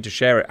all need to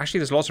share it.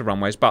 Actually, there's lots of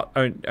runways, but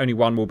only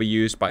one will be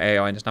used by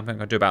AI, and there's nothing I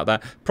can do about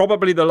that.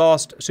 Probably the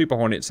last Super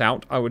Hornets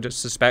out, I would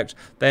suspect.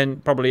 Then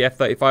probably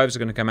F-35s are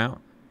going to come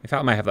out. In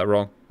fact, I may have that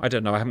wrong. I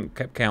don't know. I haven't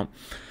kept count.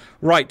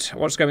 Right,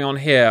 what's going on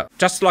here?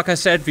 Just like I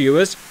said,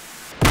 viewers,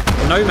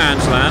 No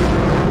Man's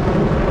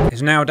Land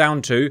is now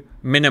down to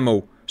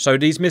minimal. So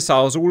these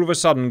missiles all of a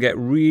sudden get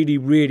really,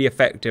 really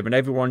effective and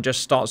everyone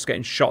just starts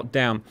getting shot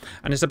down.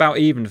 And it's about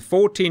even.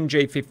 14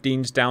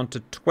 J-15s down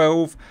to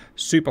 12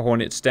 Super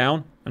Hornets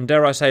down. And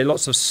dare I say,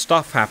 lots of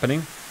stuff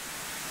happening.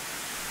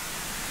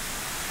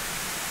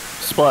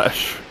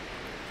 Splash.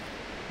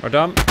 Well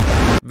done.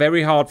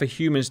 Very hard for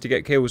humans to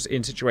get kills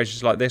in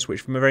situations like this,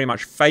 which very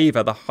much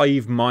favour the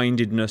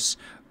hive-mindedness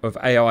of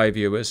AI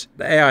viewers.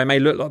 The AI may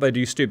look like they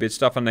do stupid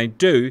stuff, and they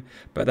do,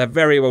 but they're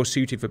very well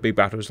suited for big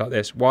battles like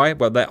this. Why?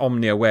 Well, they're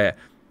omni-aware.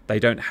 They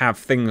don't have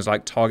things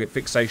like target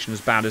fixation as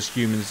bad as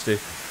humans do.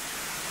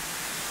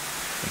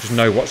 They just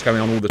know what's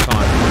going on all the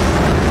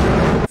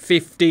time.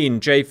 15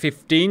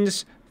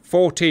 J-15s,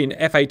 14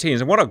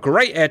 F-18s, and what a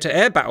great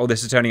air-to-air battle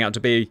this is turning out to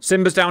be.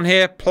 Simba's down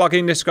here,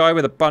 plugging this guy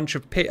with a bunch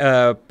of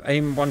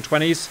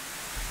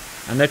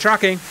AIM-120s, and they're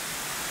tracking.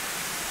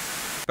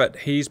 But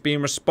he's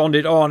being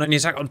responded on, and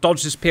he's got to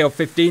dodge this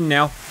PL-15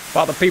 now.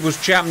 But the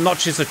People's Champ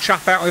notches the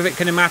chuff out of it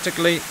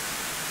kinematically,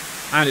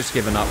 and it's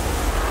given up.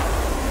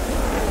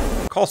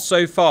 Cost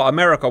so far,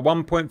 America,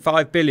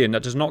 1.5 billion.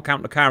 That does not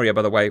count the carrier,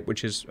 by the way,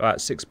 which is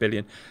 6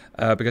 billion,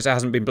 because it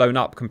hasn't been blown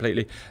up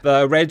completely.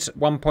 The Reds,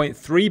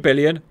 1.3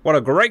 billion. What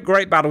a great,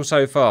 great battle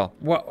so far.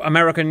 What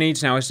America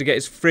needs now is to get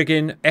its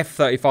friggin'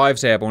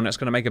 F-35s airborne. That's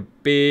going to make a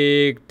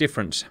big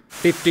difference.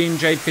 15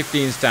 Jade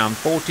 15s down,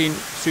 14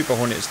 Super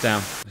Hornets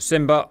down.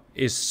 Simba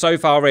is so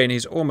far in,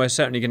 he's almost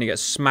certainly going to get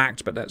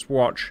smacked, but let's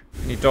watch.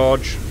 Can he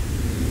dodge?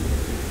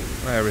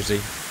 Where is he?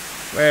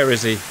 Where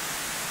is he?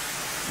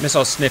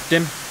 Missile sniffed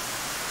him.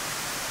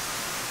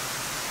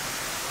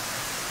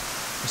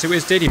 See what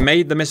it did? He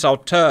made the missile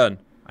turn,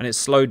 and it's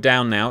slowed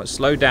down now. It's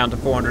slowed down to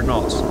 400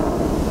 knots.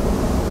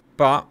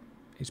 But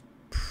he's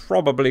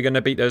probably going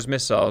to beat those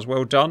missiles.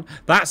 Well done.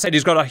 That said,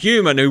 he's got a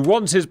human who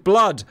wants his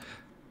blood.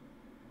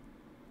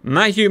 And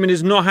that human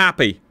is not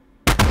happy.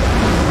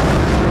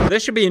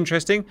 This should be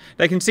interesting.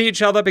 They can see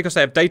each other because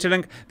they have data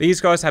link.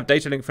 These guys have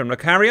data link from the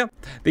carrier.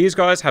 These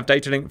guys have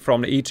data link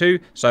from the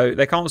E2. So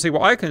they can't see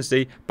what I can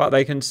see, but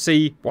they can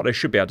see what they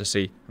should be able to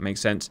see. That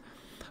makes sense.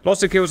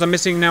 Lots of kills are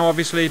missing now,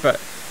 obviously, but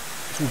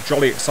it's all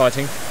jolly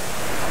exciting.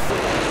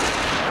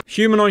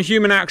 Human on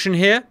human action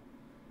here.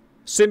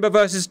 Simba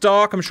versus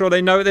Dark. I'm sure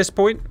they know at this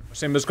point.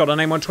 Simba's got an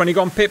A120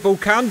 gone Pitbull.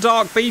 Can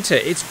Dark beat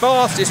it? It's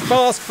fast. It's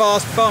fast,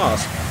 fast,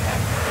 fast.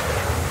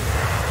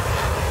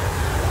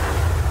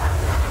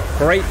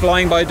 Great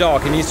flying by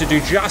Dark. He needs to do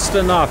just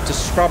enough to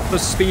scrub the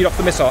speed off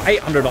the missile.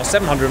 800 knots,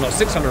 700 knots,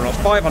 600 knots,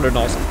 500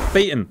 knots.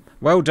 Beat him.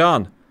 Well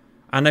done.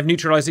 And they've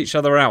neutralized each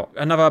other out.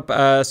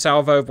 Another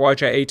salvo of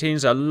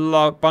YJ-18s,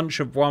 a bunch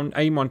of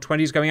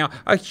AIM-120s going out.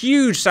 A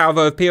huge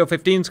salvo of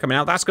PL-15s coming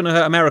out. That's going to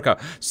hurt America.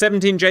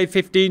 17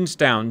 J-15s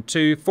down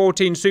to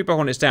 14 Super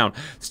Hornets down.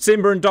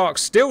 Simba and Dark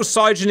still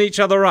sizing each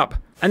other up.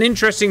 An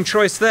interesting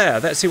choice there.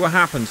 Let's see what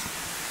happens.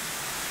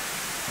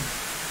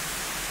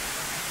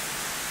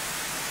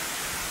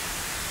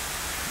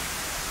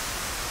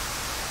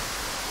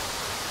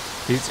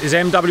 His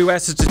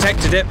MWS has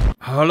detected it.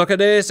 Oh, look at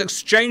this.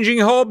 Exchanging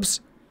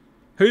hobs.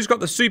 Who's got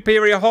the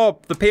superior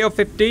hob? The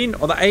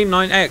PL-15 or the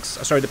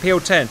AIM-9X? Sorry, the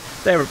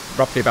PL-10. They're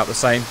roughly about the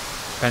same,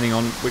 depending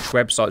on which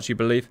websites you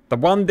believe. The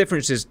one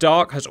difference is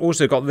Dark has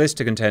also got this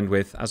to contend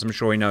with, as I'm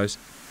sure he knows.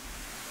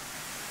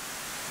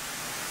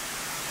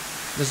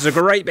 This is a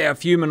great bit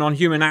of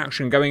human-on-human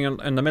action going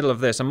on in the middle of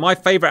this. And my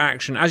favourite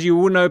action, as you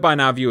all know by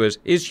now, viewers,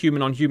 is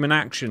human-on-human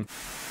action.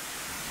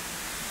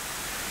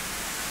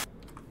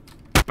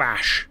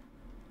 Bash.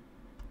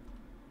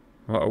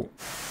 Uh-oh.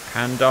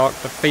 Can Dark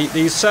defeat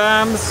these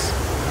Sams?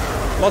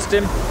 Lost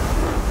him.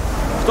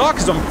 Dark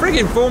is on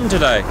friggin' form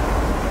today.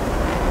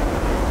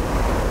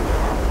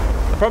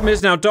 The problem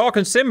is now Dark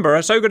and Simba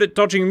are so good at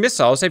dodging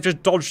missiles, they've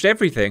just dodged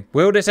everything.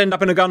 Will this end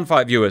up in a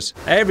gunfight, viewers?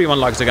 Everyone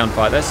likes a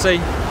gunfight. Let's see.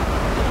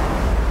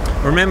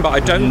 Remember, I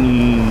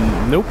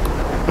don't... Nope.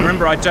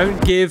 Remember, I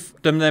don't give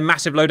them their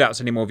massive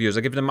loadouts anymore, viewers.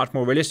 I give them much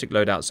more realistic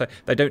loadouts, so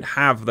they don't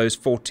have those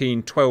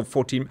 14, 12,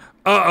 14...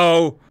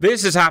 Uh-oh!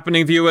 This is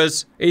happening,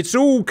 viewers. It's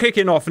all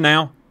kicking off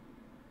now.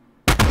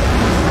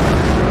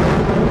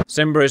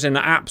 Simba is in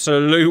the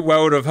absolute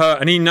world of hurt,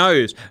 and he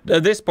knows.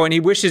 At this point, he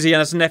wishes he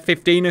has an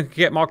F-15 and could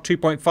get Mark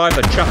 2.5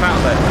 the chuff out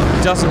of there.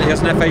 He doesn't, he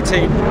has an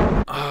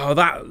F-18. Oh,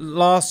 that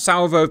last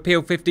salvo of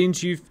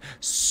PL-15s you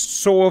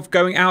saw of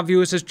going out,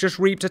 viewers, has just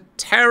reaped a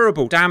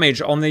terrible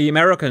damage on the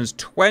Americans.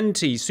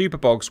 20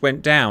 Superbogs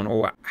went down,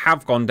 or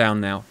have gone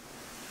down now.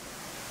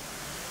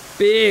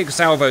 Big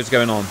salvos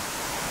going on.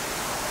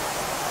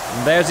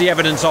 And there's the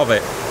evidence of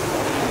it.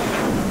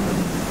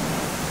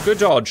 Good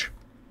dodge.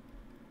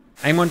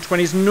 AIM-120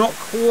 is not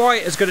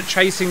quite as good at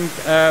chasing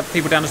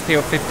people down as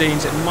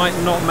PL-15s. It might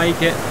not make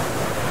it.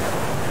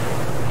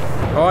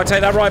 Oh, I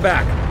take that right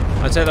back.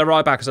 I take that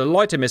right back. It's a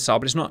lighter missile,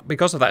 but it's not,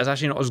 because of that, it's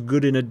actually not as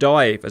good in a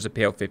dive as a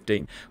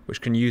PL-15,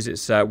 which can use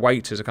its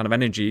weight as a kind of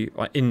energy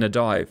in the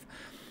dive.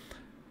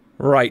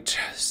 Right,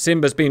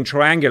 Simba's being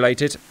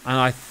triangulated, and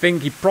I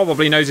think he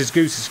probably knows his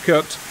goose is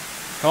cooked.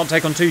 Can't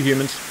take on two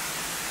humans.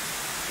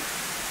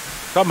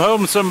 Come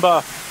home,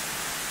 Simba.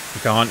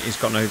 He can't. He's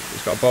got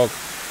a bog.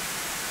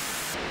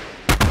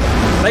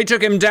 They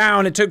took him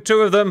down. It took two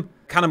of them.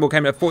 Cannonball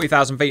came at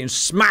 40,000 feet and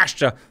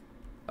smashed a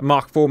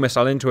Mark IV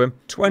missile into him.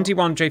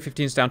 21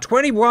 J-15s down.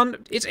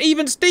 21. It's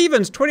even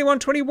Stevens.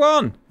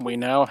 21-21. We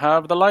now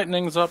have the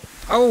lightnings up.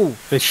 Oh.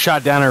 They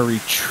shot down a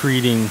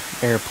retreating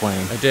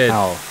airplane. They did.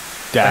 How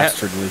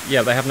dastardly.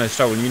 Yeah, they have no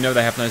soul. And you know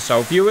they have no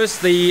soul. Viewers,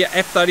 the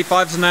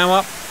F-35s are now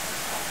up.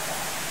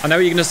 I know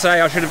what you're going to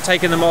say. I should have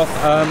taken them off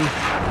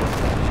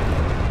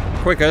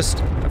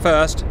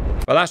first.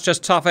 But that's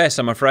just tough S,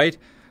 I'm afraid.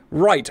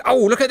 Right. Oh,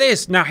 look at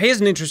this. Now,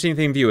 here's an interesting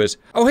thing, viewers.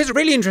 Oh, here's a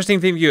really interesting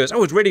thing, viewers.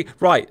 Oh, it's really...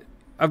 Right.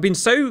 I've been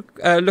so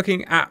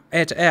looking at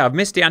air-to-air, I've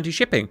missed the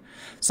anti-shipping.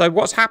 So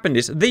what's happened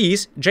is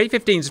these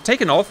J-15s have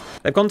taken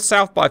off. They've gone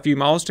south by a few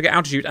miles to get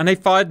altitude, and they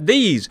fired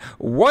these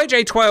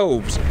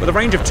YJ-12s with a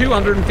range of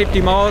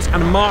 250 miles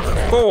and a Mach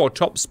 4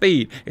 top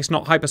speed. It's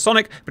not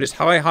hypersonic, but it's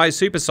high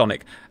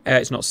supersonic.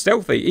 It's not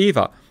stealthy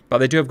either. but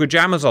they do have good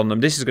jammers on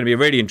them. This is going to be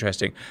really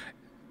interesting.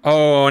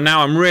 Oh,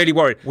 now I'm really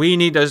worried. We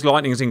need those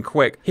lightnings in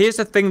quick. Here's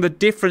the thing, the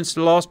difference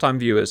to last time,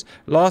 viewers.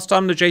 Last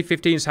time the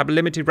J-15s had a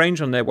limited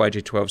range on their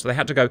YJ-12, so they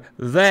had to go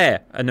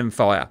there and then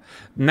fire.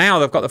 Now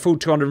they've got the full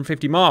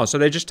 250 miles, so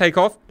they just take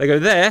off, they go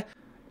there,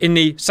 in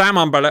the SAM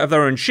umbrella of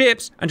their own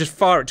ships, and just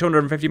fire at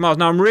 250 miles.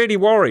 Now, I'm really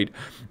worried.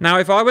 Now,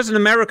 if I was an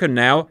American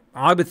now,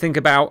 I would think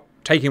about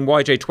taking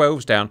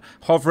YJ-12s down,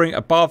 hovering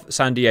above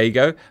San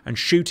Diego and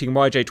shooting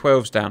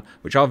YJ-12s down,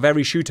 which are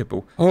very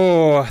shootable.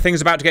 Oh,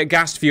 things about to get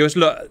gassed, viewers.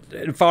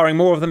 Look, firing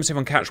more of them, see if I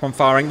can catch one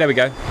firing. There we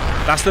go.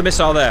 That's the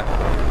missile there.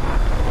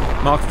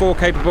 Mark IV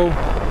capable.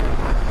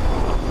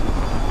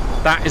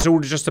 That is all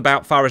just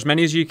about fire as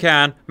many as you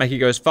can, make it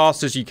go as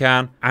fast as you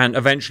can, and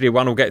eventually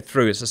one will get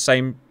through. It's the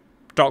same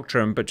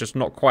doctrine, but just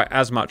not quite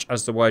as much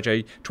as the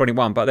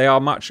YJ-21, but they are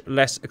much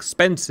less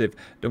expensive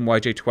than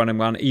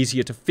YJ-21,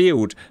 easier to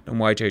field than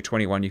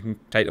YJ-21. You can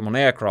take them on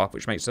aircraft,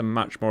 which makes them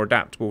much more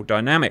adaptable,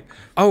 dynamic.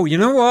 Oh, you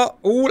know what?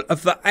 All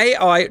of the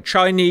AI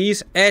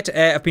Chinese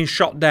air-to-air have been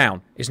shot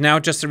down. It's now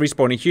just the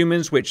respawning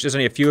humans, which there's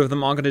only a few of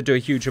them, aren't going to do a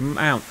huge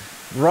amount.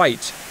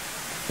 Right.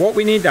 What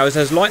we need now is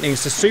those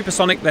lightnings to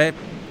supersonic their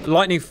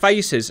lightning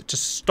faces to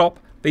stop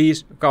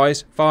these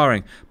guys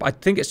firing. But I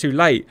think it's too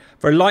late.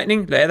 For a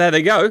lightning, there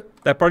they go.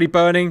 They're probably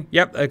burning.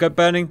 Yep, they go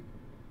burning.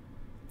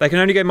 They can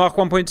only go Mark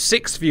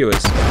 1.6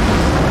 viewers,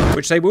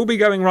 which they will be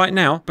going right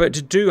now. But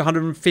to do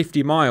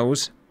 150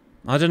 miles,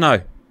 I don't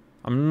know.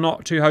 I'm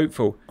not too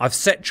hopeful. I've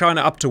set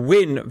China up to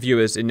win,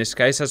 viewers, in this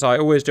case, as I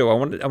always do. I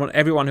want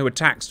everyone who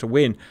attacks to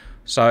win.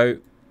 So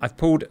I've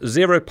pulled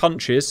 0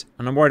 punches,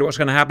 and I'm worried what's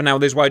going to happen now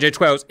with these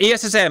YJ-12s.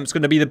 ESSM is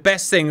going to be the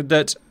best thing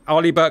that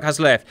Arleigh Burke has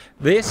left.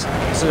 This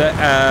is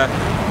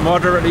a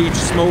moderately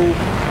small,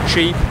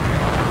 cheap,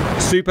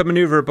 super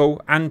maneuverable,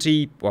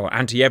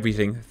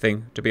 anti-everything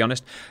thing, to be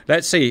honest.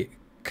 Let's see.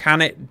 Can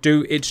it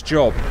do its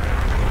job?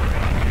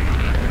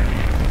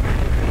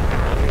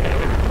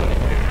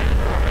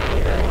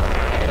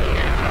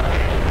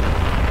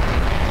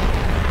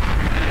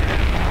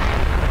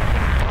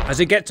 As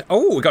it gets...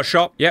 Oh, we got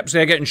shot. Yep, so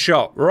they're getting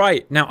shot.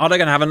 Right. Now, are they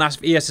going to have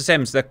enough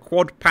ESSMs? They're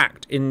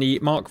quad-packed in the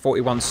Mark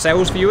 41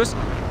 cells, viewers.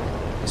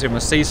 So we'll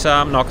see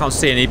some. No, I can't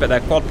see any, but they're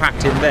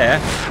quad-packed in there.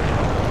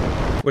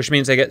 Which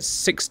means they get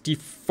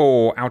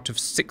 64 out of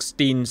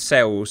 16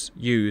 cells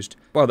used.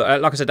 Well,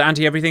 like I said,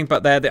 anti-everything,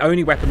 but they're the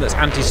only weapon that's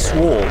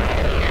anti-swarm.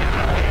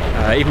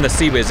 Even the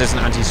Sea-Wiz isn't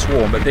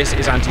anti-swarm, but this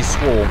is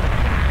anti-swarm.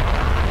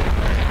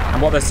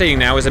 And what they're seeing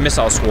now is a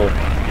missile swarm.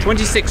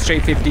 26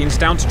 J-15s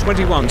down to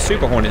 21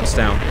 Super Hornets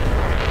down.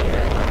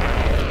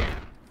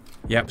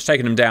 Yep, it's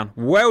taking them down.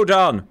 Well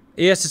done.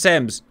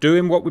 ESSMs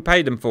doing what we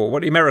paid them for,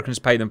 what the Americans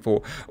paid them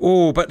for.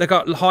 Oh, but they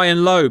got high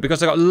and low because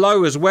they got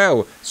low as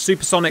well.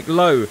 Supersonic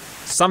low.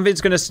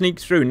 Something's going to sneak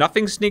through.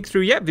 Nothing's sneaked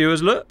through yet,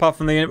 viewers, look, apart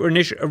from the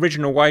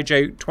original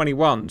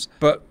YJ-21s.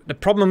 But the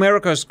problem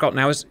America's got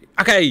now is,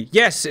 okay,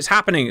 yes, it's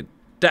happening.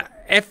 The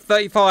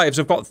F-35s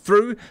have got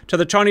through to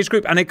the Chinese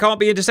group and they can't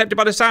be intercepted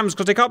by the SAMs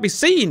because they can't be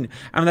seen.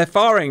 And they're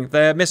firing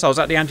their missiles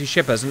at the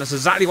anti-shippers, and that's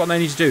exactly what they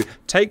need to do.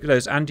 Take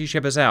those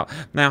anti-shippers out.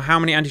 Now, how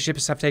many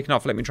anti-shippers have taken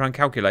off? Let me try and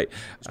calculate.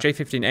 It's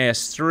J-15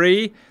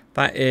 AS-3.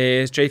 That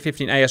is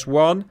J-15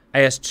 AS-1,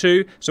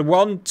 AS-2. So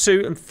 1,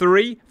 2, and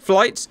 3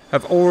 flights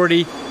have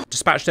already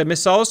dispatched their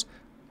missiles.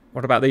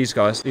 What about these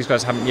guys? These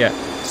guys haven't yet.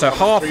 So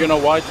half... 3 on a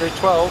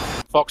YJ-12.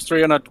 Fox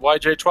 3 on a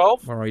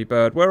YJ-12. Where are you,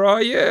 Bird? Where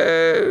are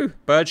you?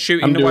 Bird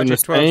shooting the YJ-12. I'm doing the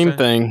same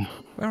thing.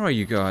 Where are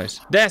you guys?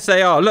 Yes,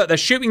 they are. Look, they're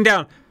shooting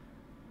down.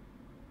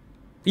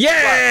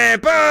 Yeah!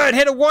 Bird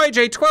hit a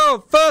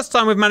YJ-12. First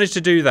time we've managed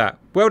to do that.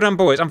 Well done,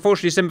 boys.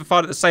 Unfortunately,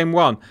 simplified at the same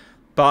one.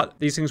 But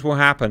these things will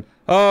happen.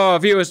 Oh,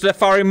 viewers, they're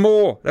firing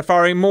more. They're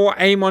firing more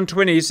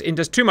AIM-120s.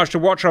 There's too much to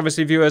watch,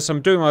 obviously, viewers. So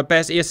I'm doing my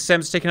best.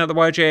 ESSM's taking out the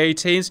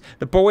YJ-18s.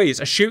 The boys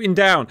are shooting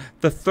down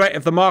the threat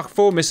of the Mark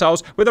IV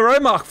missiles with their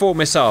own Mark IV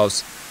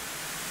missiles.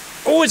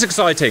 Always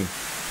exciting.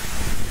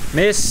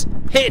 Miss.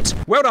 Hit.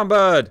 Well done,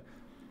 Bird.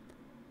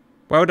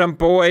 Well done,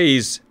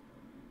 boys.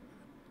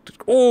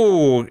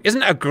 Oh,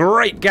 isn't it a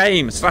great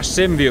game?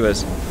 /sim,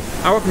 viewers.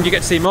 How often do you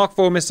get to see Mark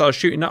IV missiles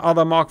shooting at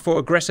other Mark IV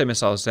aggressor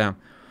missiles down?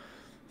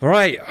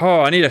 Right,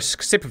 oh, I need a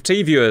sip of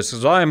tea, viewers,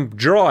 because I am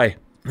dry.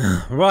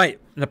 Right,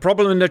 the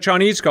problem the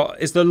Chinese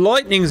got is the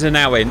lightnings are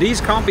now in.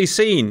 These can't be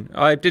seen.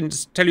 I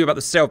didn't tell you about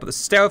the stealth, but the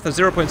stealth of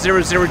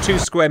 0.002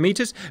 square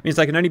meters means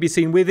they can only be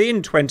seen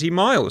within 20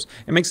 miles.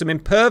 It makes them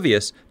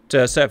impervious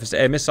to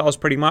surface-to-air missiles,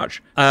 pretty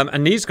much.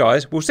 And these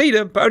guys will see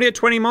them, but only at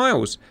 20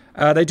 miles.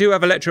 They do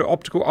have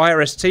electro-optical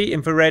IRST,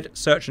 infrared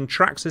search and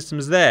track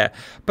systems there,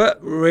 but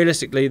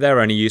realistically, they're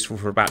only useful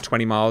for about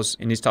 20 miles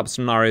in these types of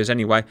scenarios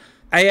anyway.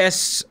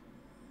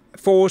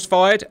 AS-4's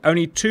fired.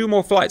 Only 2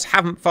 more flights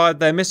haven't fired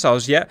their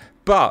missiles yet,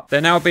 but they're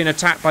now being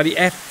attacked by the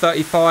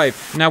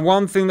F-35. Now,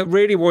 one thing that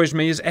really worries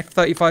me is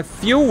F-35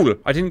 fuel.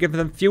 I didn't give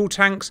them fuel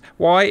tanks.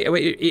 Why?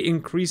 It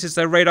increases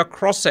their radar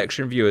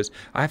cross-section, viewers.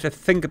 I have to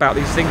think about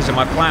these things in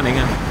my planning,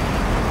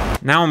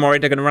 and now I'm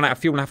worried they're going to run out of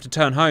fuel and have to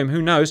turn home.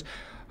 Who knows?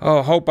 Oh,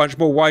 a whole bunch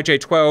more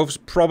YJ-12s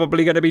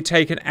probably going to be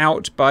taken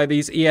out by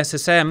these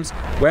ESSMs.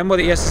 When will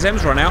the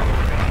ESSMs run out?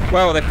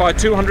 Well, they fired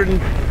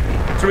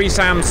 203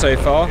 SAMs so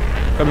far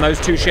from those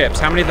 2 ships.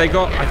 How many have they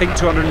got? I think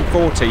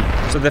 240.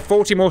 So there are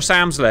 40 more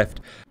SAMs left.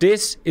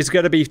 This is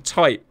going to be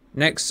tight.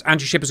 Next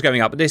anti-ship is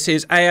going up. This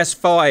is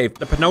AS5.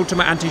 The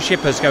penultimate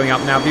anti-ship is going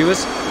up now,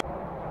 viewers.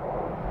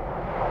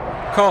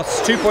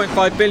 Costs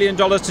 $2.5 billion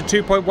to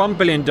 $2.1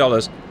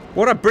 billion.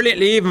 What a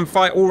brilliantly even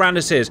fight all round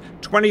this is.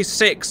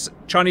 26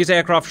 Chinese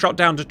aircraft shot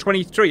down to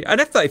 23. An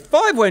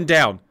F-35 went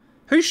down.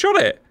 Who shot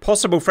it?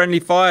 Possible friendly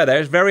fire there.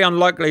 It's very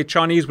unlikely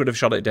Chinese would have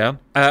shot it down.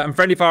 And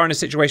friendly fire in a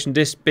situation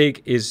this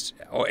big is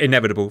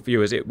inevitable,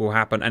 viewers. It will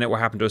happen, and it will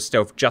happen to a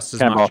stealth just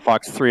as much.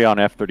 Fox 3 on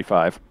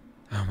F-35.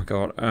 Oh my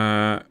god.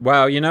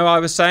 Well, you know what I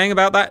was saying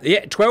about that?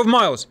 Yeah, 12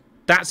 miles.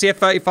 That's the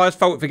F-35's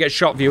fault if it gets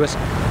shot, viewers.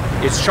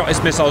 It's shot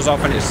its missiles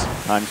off and it's...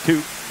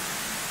 ×2.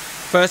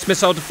 First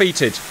missile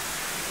defeated.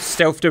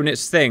 Stealth doing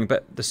its thing,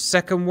 but the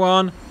second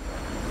one...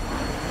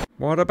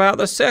 What about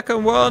the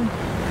second one?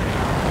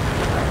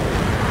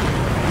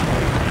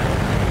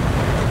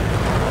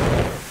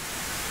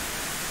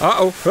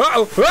 Uh-oh,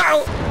 uh-oh,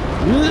 uh-oh!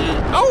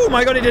 Oh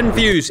my god, it didn't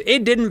fuse.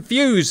 It didn't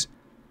fuse.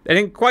 They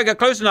didn't quite get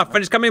close enough, and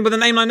it's coming in with a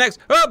name line next.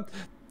 Oh,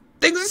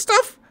 things and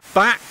stuff.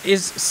 That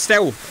is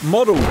stealth.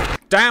 Modelled.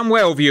 Damn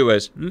well,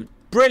 viewers.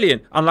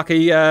 Brilliant.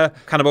 Unlucky,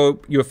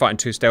 Cannibal, you were fighting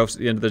 2 stealths at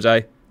the end of the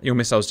day. Your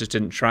missiles just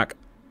didn't track.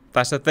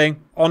 That's the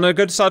thing. On the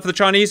good side for the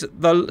Chinese,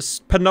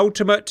 the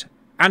penultimate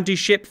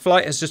anti-ship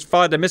flight has just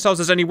fired their missiles.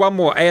 There's only one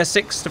more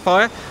AS6 to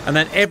fire, and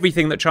then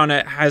everything that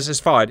China has is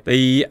fired.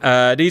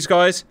 These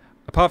guys,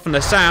 apart from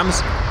the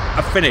SAMs,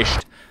 are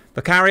finished.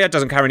 The carrier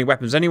doesn't carry any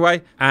weapons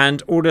anyway,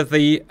 and all of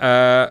the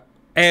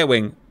air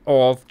wing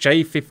of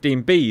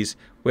J-15Bs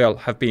will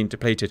have been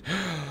depleted.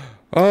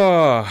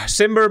 Oh,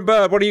 Simba and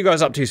Bird, what are you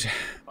guys up to?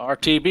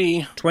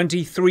 RTB.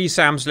 23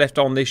 SAMs left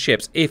on these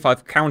ships, if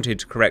I've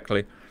counted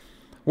correctly.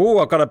 Oh,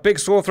 I've got a big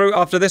sore throat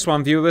after this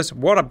one, viewers.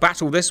 What a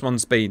battle this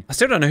one's been. I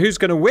still don't know who's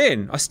going to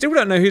win.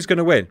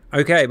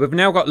 Okay, we've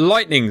now got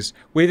Lightnings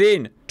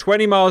within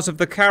 20 miles of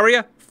the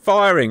carrier,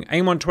 firing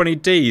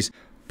AIM-120Ds.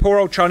 Poor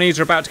old Chinese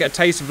are about to get a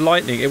taste of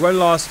lightning. It won't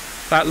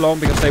last that long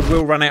because they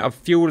will run out of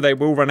fuel, they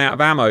will run out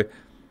of ammo.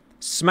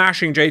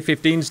 Smashing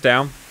J-15s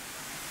down,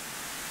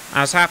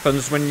 as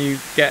happens when you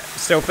get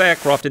stealth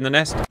aircraft in the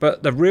nest.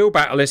 But the real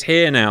battle is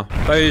here now.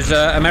 Those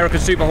American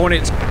Super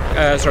Hornets,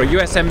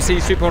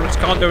 USMC Super Hornets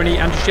can't do any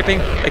anti-shipping.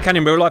 They can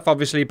in real life,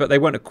 obviously, but they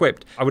weren't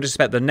equipped. I would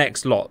expect the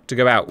next lot to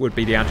go out would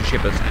be the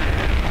anti-shippers.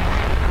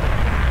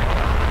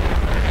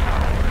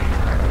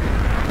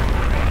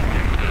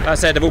 That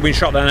said, they've all been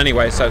shot down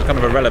anyway, so it's kind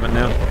of irrelevant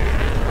now.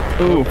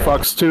 Ooh,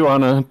 Fox 2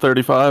 on a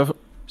 35.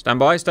 Stand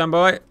by, stand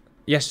by.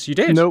 Yes, you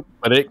did. Nope,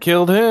 but it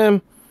killed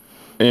him.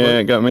 Yeah,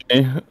 it got me.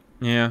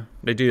 Yeah,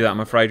 they do that, I'm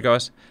afraid,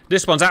 guys.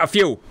 This one's out of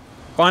fuel.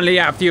 Finally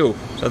out of fuel.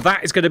 So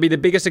that is going to be the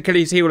biggest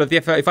Achilles heel of the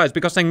F-35s,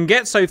 because they can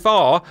get so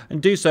far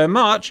and do so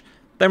much,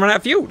 they run out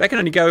of fuel. They can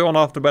only go on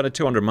after about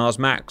 200 miles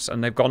max,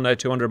 and they've gone there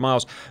 200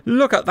 miles.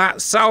 Look at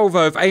that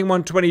salvo of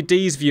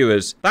AIM-120Ds,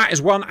 viewers. That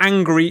is one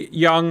angry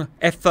young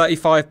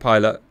F-35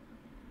 pilot.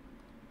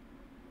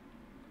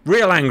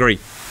 Real angry.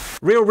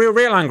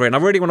 Real angry. And I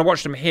really want to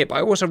watch them hit, but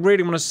I also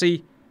really want to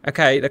see...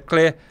 Okay, they're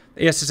clear.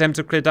 The ESSMs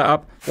have cleared that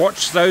up.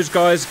 Watch those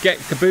guys get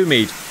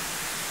kaboomied.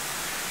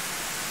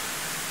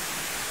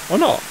 Or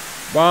not.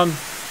 1,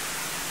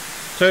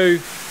 2...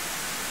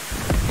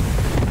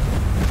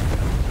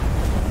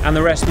 and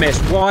the rest miss.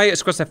 Why?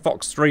 It's because they're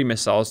Fox 3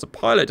 missiles. The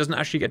pilot doesn't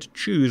actually get to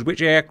choose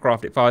which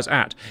aircraft it fires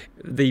at.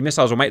 The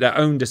missiles will make their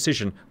own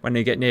decision when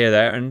they get near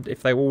there, and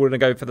if they all want to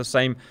go for the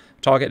same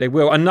target, they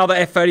will. Another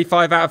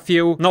F-35 out of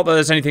fuel. Not that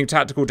there's anything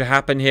tactical to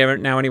happen here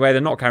now anyway.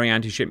 They're not carrying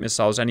anti-ship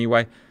missiles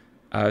anyway.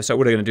 So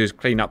all they're going to do is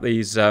clean up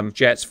these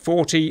jets.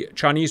 40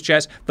 Chinese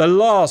jets.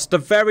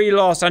 The very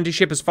last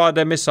anti-ship has fired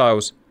their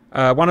missiles.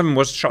 One of them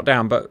was shot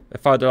down, but they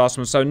fired the last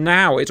one. So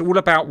now it's all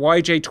about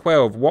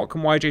YJ-12. What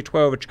can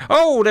YJ-12 achieve?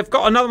 Oh, they've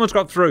got another one's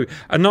got through.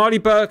 And Arleigh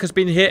Burke has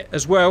been hit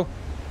as well.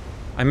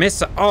 I missed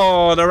that.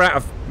 Oh, they're out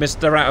of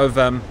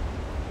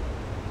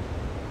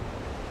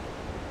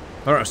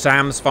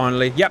SAMs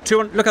finally. Yep,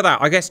 look at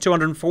that. I guess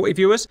 240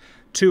 viewers.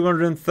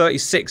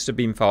 236 have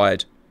been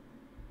fired.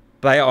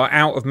 They are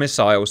out of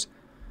missiles.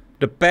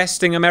 The best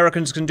thing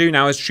Americans can do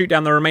now is shoot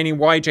down the remaining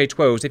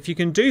YJ-12s. If you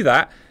can do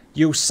that,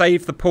 you'll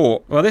save the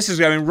port. Well, this is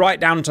going right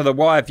down to the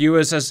wire,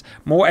 viewers, as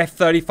more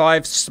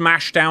F-35s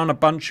smash down a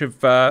bunch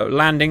of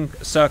landing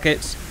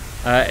circuits,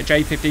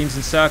 J-15s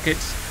and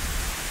circuits.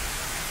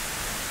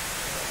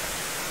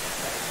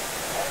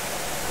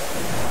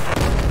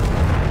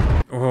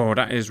 Oh,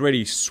 that is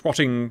really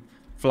swatting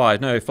flies.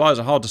 No, flies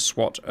are hard to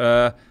swat.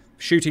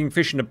 Shooting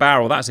fish in a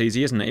barrel, that's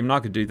easy, isn't it? Even I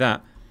could do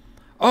that.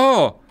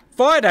 Oh,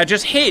 Viadad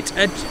just hit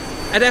an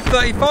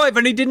F-35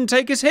 and he didn't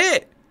take his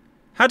hit.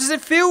 How does it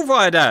feel,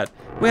 Viadad?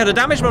 We had a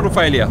damage model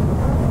failure.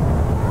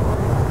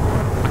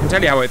 I can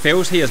tell you how it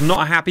feels. He is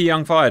not a happy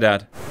young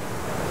Viadad.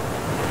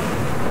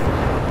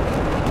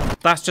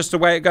 That's just the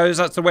way it goes.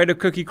 That's the way the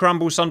cookie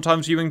crumbles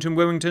sometimes,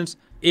 Wilmingtons.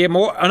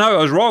 More. Oh no,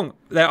 I was wrong.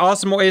 There are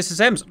some more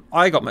ESSMs.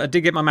 I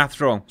did get my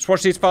maths wrong. Let's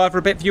watch these fire for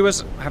a bit,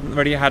 viewers. I haven't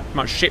really had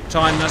much ship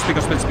time. That's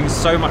because there's been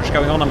so much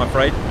going on, I'm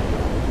afraid.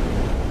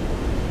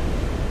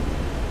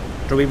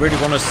 Do we really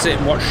want to sit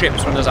and watch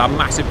ships when there's a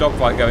massive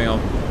dogfight going on?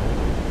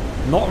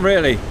 Not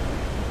really.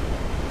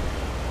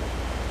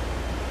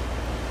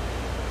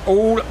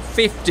 All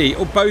 50,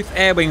 or both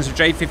air wings of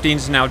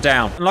J-15s are now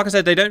down. And like I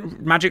said, they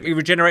don't magically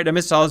regenerate their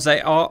missiles.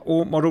 They are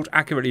all modelled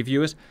accurately,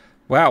 viewers.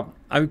 Wow,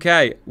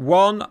 okay.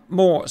 One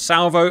more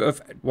salvo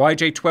of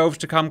YJ-12s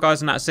to come,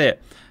 guys, and that's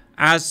it.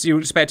 As you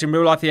would expect in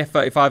real life, the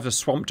F-35s have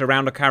swamped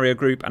around a carrier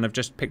group and have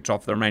just picked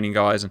off the remaining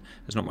guys, and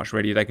there's not much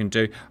really they can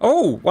do.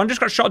 Oh, one just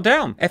got shot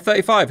down.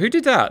 F-35, who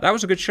did that? That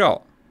was a good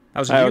shot. That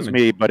was a human. That was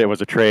me, but it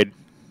was a trade.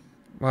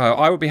 Well,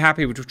 I would be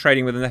happy with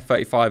trading with an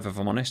F-35 if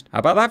I'm honest. How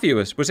about that,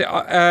 viewers? Was it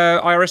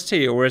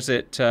IRST or is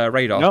it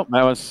radar? Nope,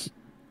 that was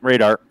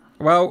radar.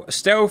 Well,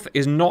 stealth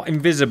is not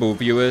invisible,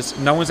 viewers.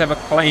 No one's ever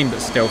claimed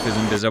that stealth is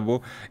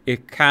invisible.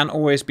 It can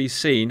always be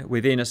seen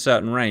within a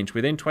certain range.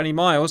 Within 20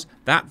 miles,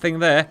 that thing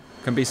there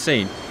can be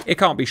seen. It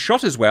can't be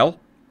shot as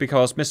well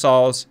because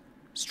missiles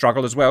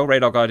struggle as well,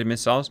 radar-guided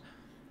missiles.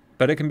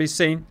 But it can be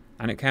seen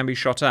and it can be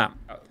shot at.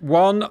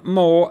 One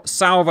more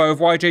salvo of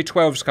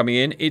YJ-12s coming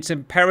in. It's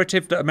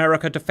imperative that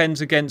America defends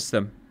against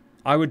them.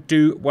 I would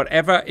do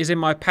whatever is in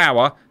my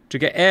power to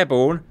get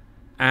airborne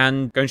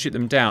and go and shoot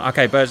them down.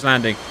 Okay, Bird's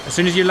landing. As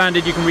soon as you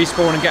landed, you can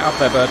respawn and get up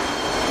there, Bird.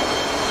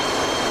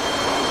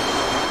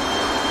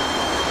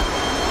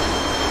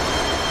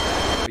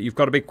 You've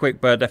got to be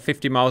quick, Bird. They're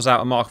 50 miles out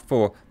of Mark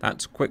 4.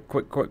 That's quick,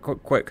 quick, quick,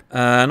 quick, quick.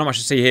 Not much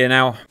to see here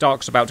now.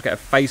 Dark's about to get a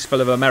face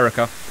full of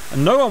America.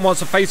 And no one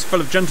wants a face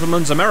full of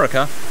gentleman's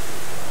America.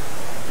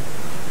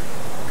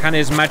 Can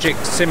his magic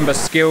Simba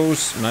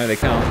skills? No, they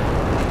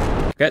can't.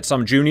 Get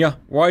some, Junior.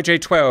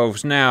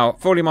 YJ-12s now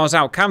 40 miles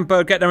out. Can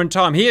Bird get there in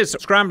time? He is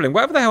scrambling.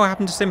 Whatever the hell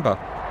happened to Simba?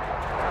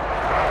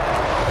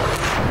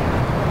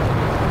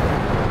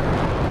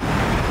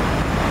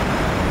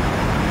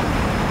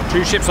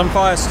 Two ships on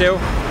fire still.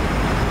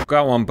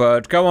 Go on,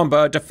 Bird. Go on,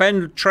 Bird.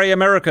 Defend Trey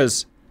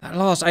Americas. That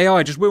last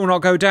AI just will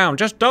not go down.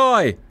 Just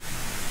die.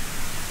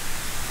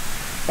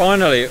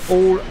 Finally,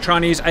 all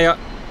Chinese AI...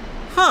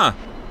 Huh.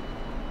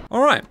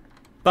 All right.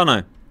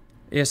 Dunno.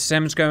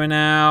 ESSM's going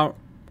out.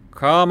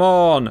 Come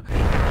on.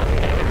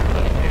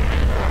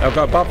 They'll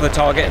go above the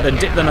target, then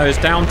dip the nose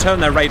down, turn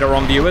their radar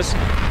on, viewers,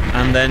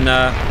 and then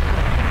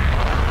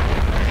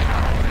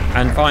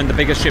and find the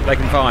biggest ship they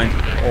can find,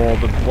 or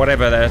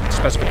whatever their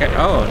specification.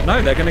 Oh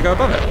no, they're going to go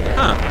above it.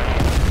 Huh.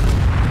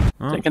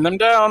 Oh. Taking them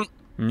down.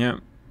 Yeah.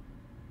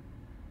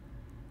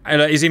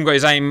 He's even got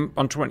his aim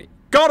on 20.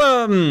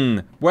 Got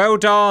him! Well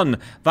done.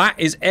 That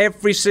is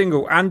every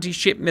single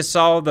anti-ship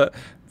missile that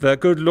the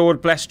good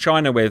Lord blessed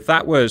China with.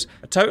 That was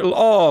a total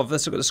of,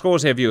 let's look at the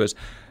scores here, viewers.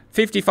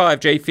 55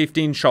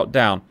 J-15 shot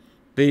down.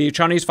 The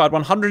Chinese fired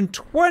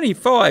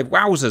 125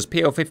 wowzers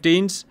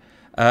PL-15s,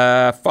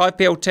 5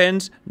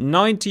 PL-10s,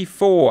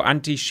 94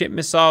 anti-ship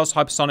missiles,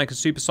 hypersonic and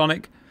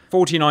supersonic,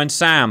 49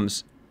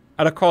 SAMs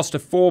at a cost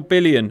of $4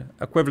 billion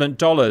equivalent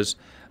dollars.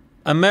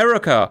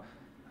 America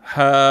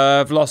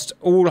have lost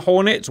all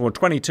Hornets, or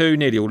 22,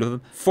 nearly all of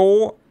them.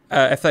 4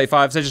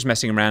 F-35s, they're just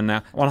messing around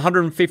now.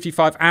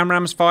 155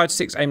 AMRAAMs fired,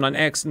 6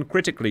 AIM-9X, and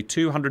critically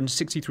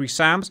 263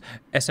 SAMs,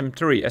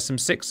 SM-3,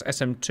 SM-6,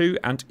 SM-2,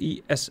 and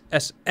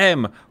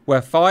ESSM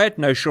were fired.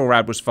 No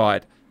SHORAD was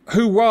fired.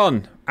 Who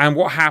won? And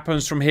what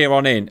happens from here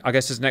on in? I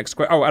guess is the next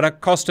question. Oh, at a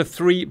cost of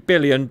 $3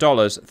 billion.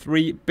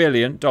 $3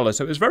 billion.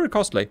 So it was very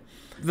costly.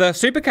 The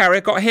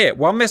supercarrier got hit.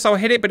 One missile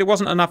hit it, but it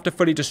wasn't enough to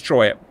fully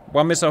destroy it.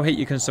 One missile hit,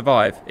 you can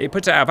survive. It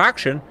puts it out of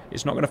action.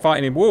 It's not going to fight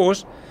any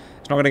wars.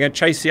 It's not going to go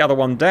chase the other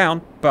one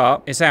down,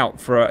 but it's out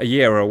for a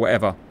year or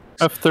whatever.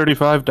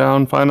 F-35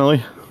 down,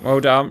 finally. Well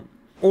done.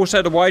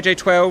 Also, the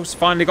YJ-12s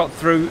finally got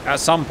through at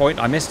some point.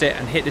 I missed it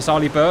and hit this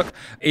Arleigh Burke.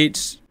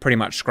 It's pretty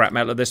much scrap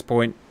metal at this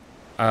point.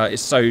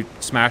 It's so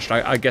smashed.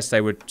 I guess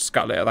they would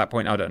scuttle it at that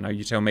point. I don't know.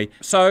 You tell me.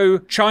 So,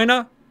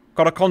 China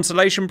got a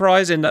consolation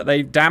prize in that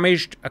they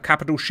damaged a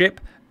capital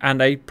ship and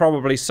they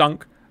probably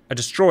sunk a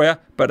destroyer,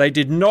 but they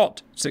did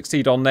not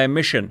succeed on their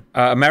mission.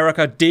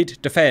 America did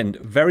defend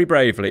very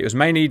bravely. It was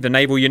mainly the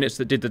naval units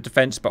that did the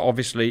defense, but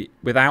obviously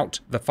without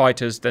the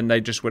fighters, then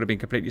they just would have been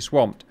completely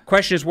swamped.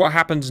 Question is, what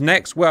happens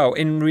next? Well,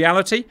 in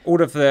reality,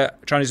 all of the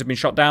Chinese have been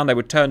shot down. They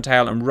would turn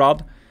tail and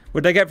run.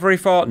 Would they get very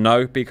far?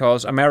 No,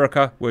 because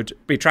America would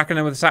be tracking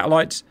them with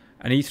satellites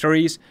and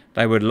E3s.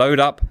 They would load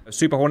up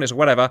Super Hornets or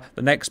whatever,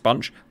 the next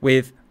bunch,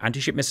 with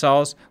anti-ship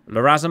missiles,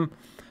 LRASM,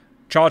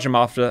 charge them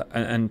after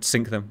and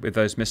sink them with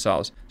those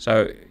missiles.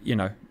 So, you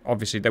know,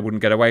 obviously they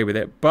wouldn't get away with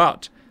it,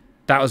 but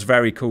that was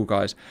very cool,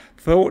 guys.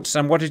 Thoughts,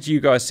 and what did you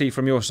guys see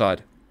from your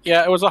side?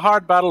 Yeah, it was a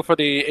hard battle for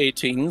the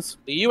A-10s.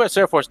 The U.S.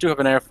 Air Force do have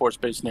an Air Force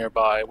base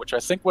nearby, which I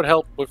think would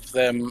help with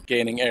them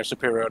gaining air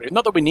superiority.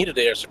 Not that we needed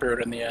air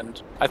superiority in the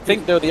end. I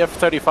think, though, the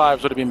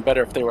F-35s would have been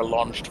better if they were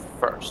launched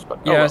first.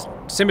 But yeah,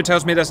 well. Simba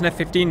tells me there's an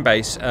F-15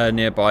 base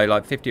nearby,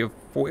 like 50 or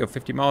 40 or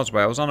 50 miles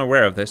away. I was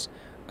unaware of this.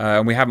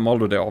 And we haven't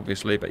modeled it,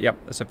 obviously, but yep,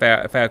 that's a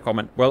fair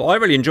comment. Well, I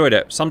really enjoyed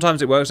it.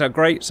 Sometimes it works out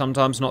great,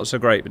 sometimes not so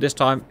great, but this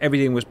time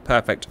everything was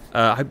perfect.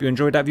 I hope you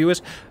enjoyed that,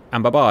 viewers,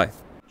 and bye-bye.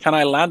 Can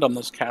I land on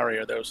this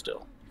carrier, though,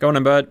 still? Go on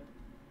then, Bird.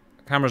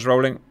 Camera's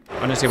rolling.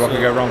 I don't see what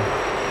could go wrong.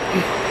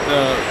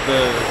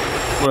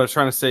 what I was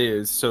trying to say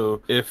is,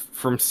 so if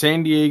from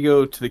San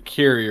Diego to the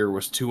carrier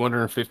was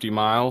 250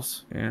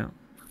 miles, Yeah.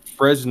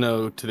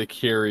 Fresno to the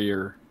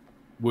carrier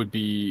would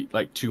be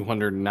like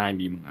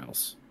 290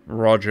 miles.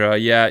 Roger.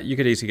 Yeah, you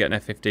could easily get an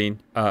F-15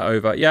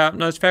 over. Yeah,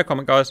 no, it's fair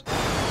comment, guys.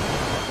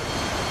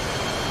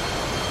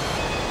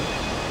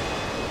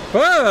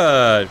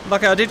 Bird!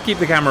 Lucky I did keep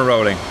the camera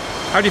rolling.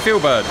 How do you feel,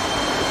 Bird?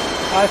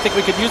 I think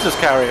we could use this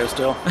carrier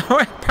still.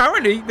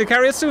 Apparently, the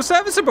carrier's still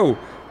serviceable.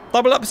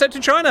 Double upset to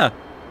China.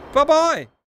 Bye-bye.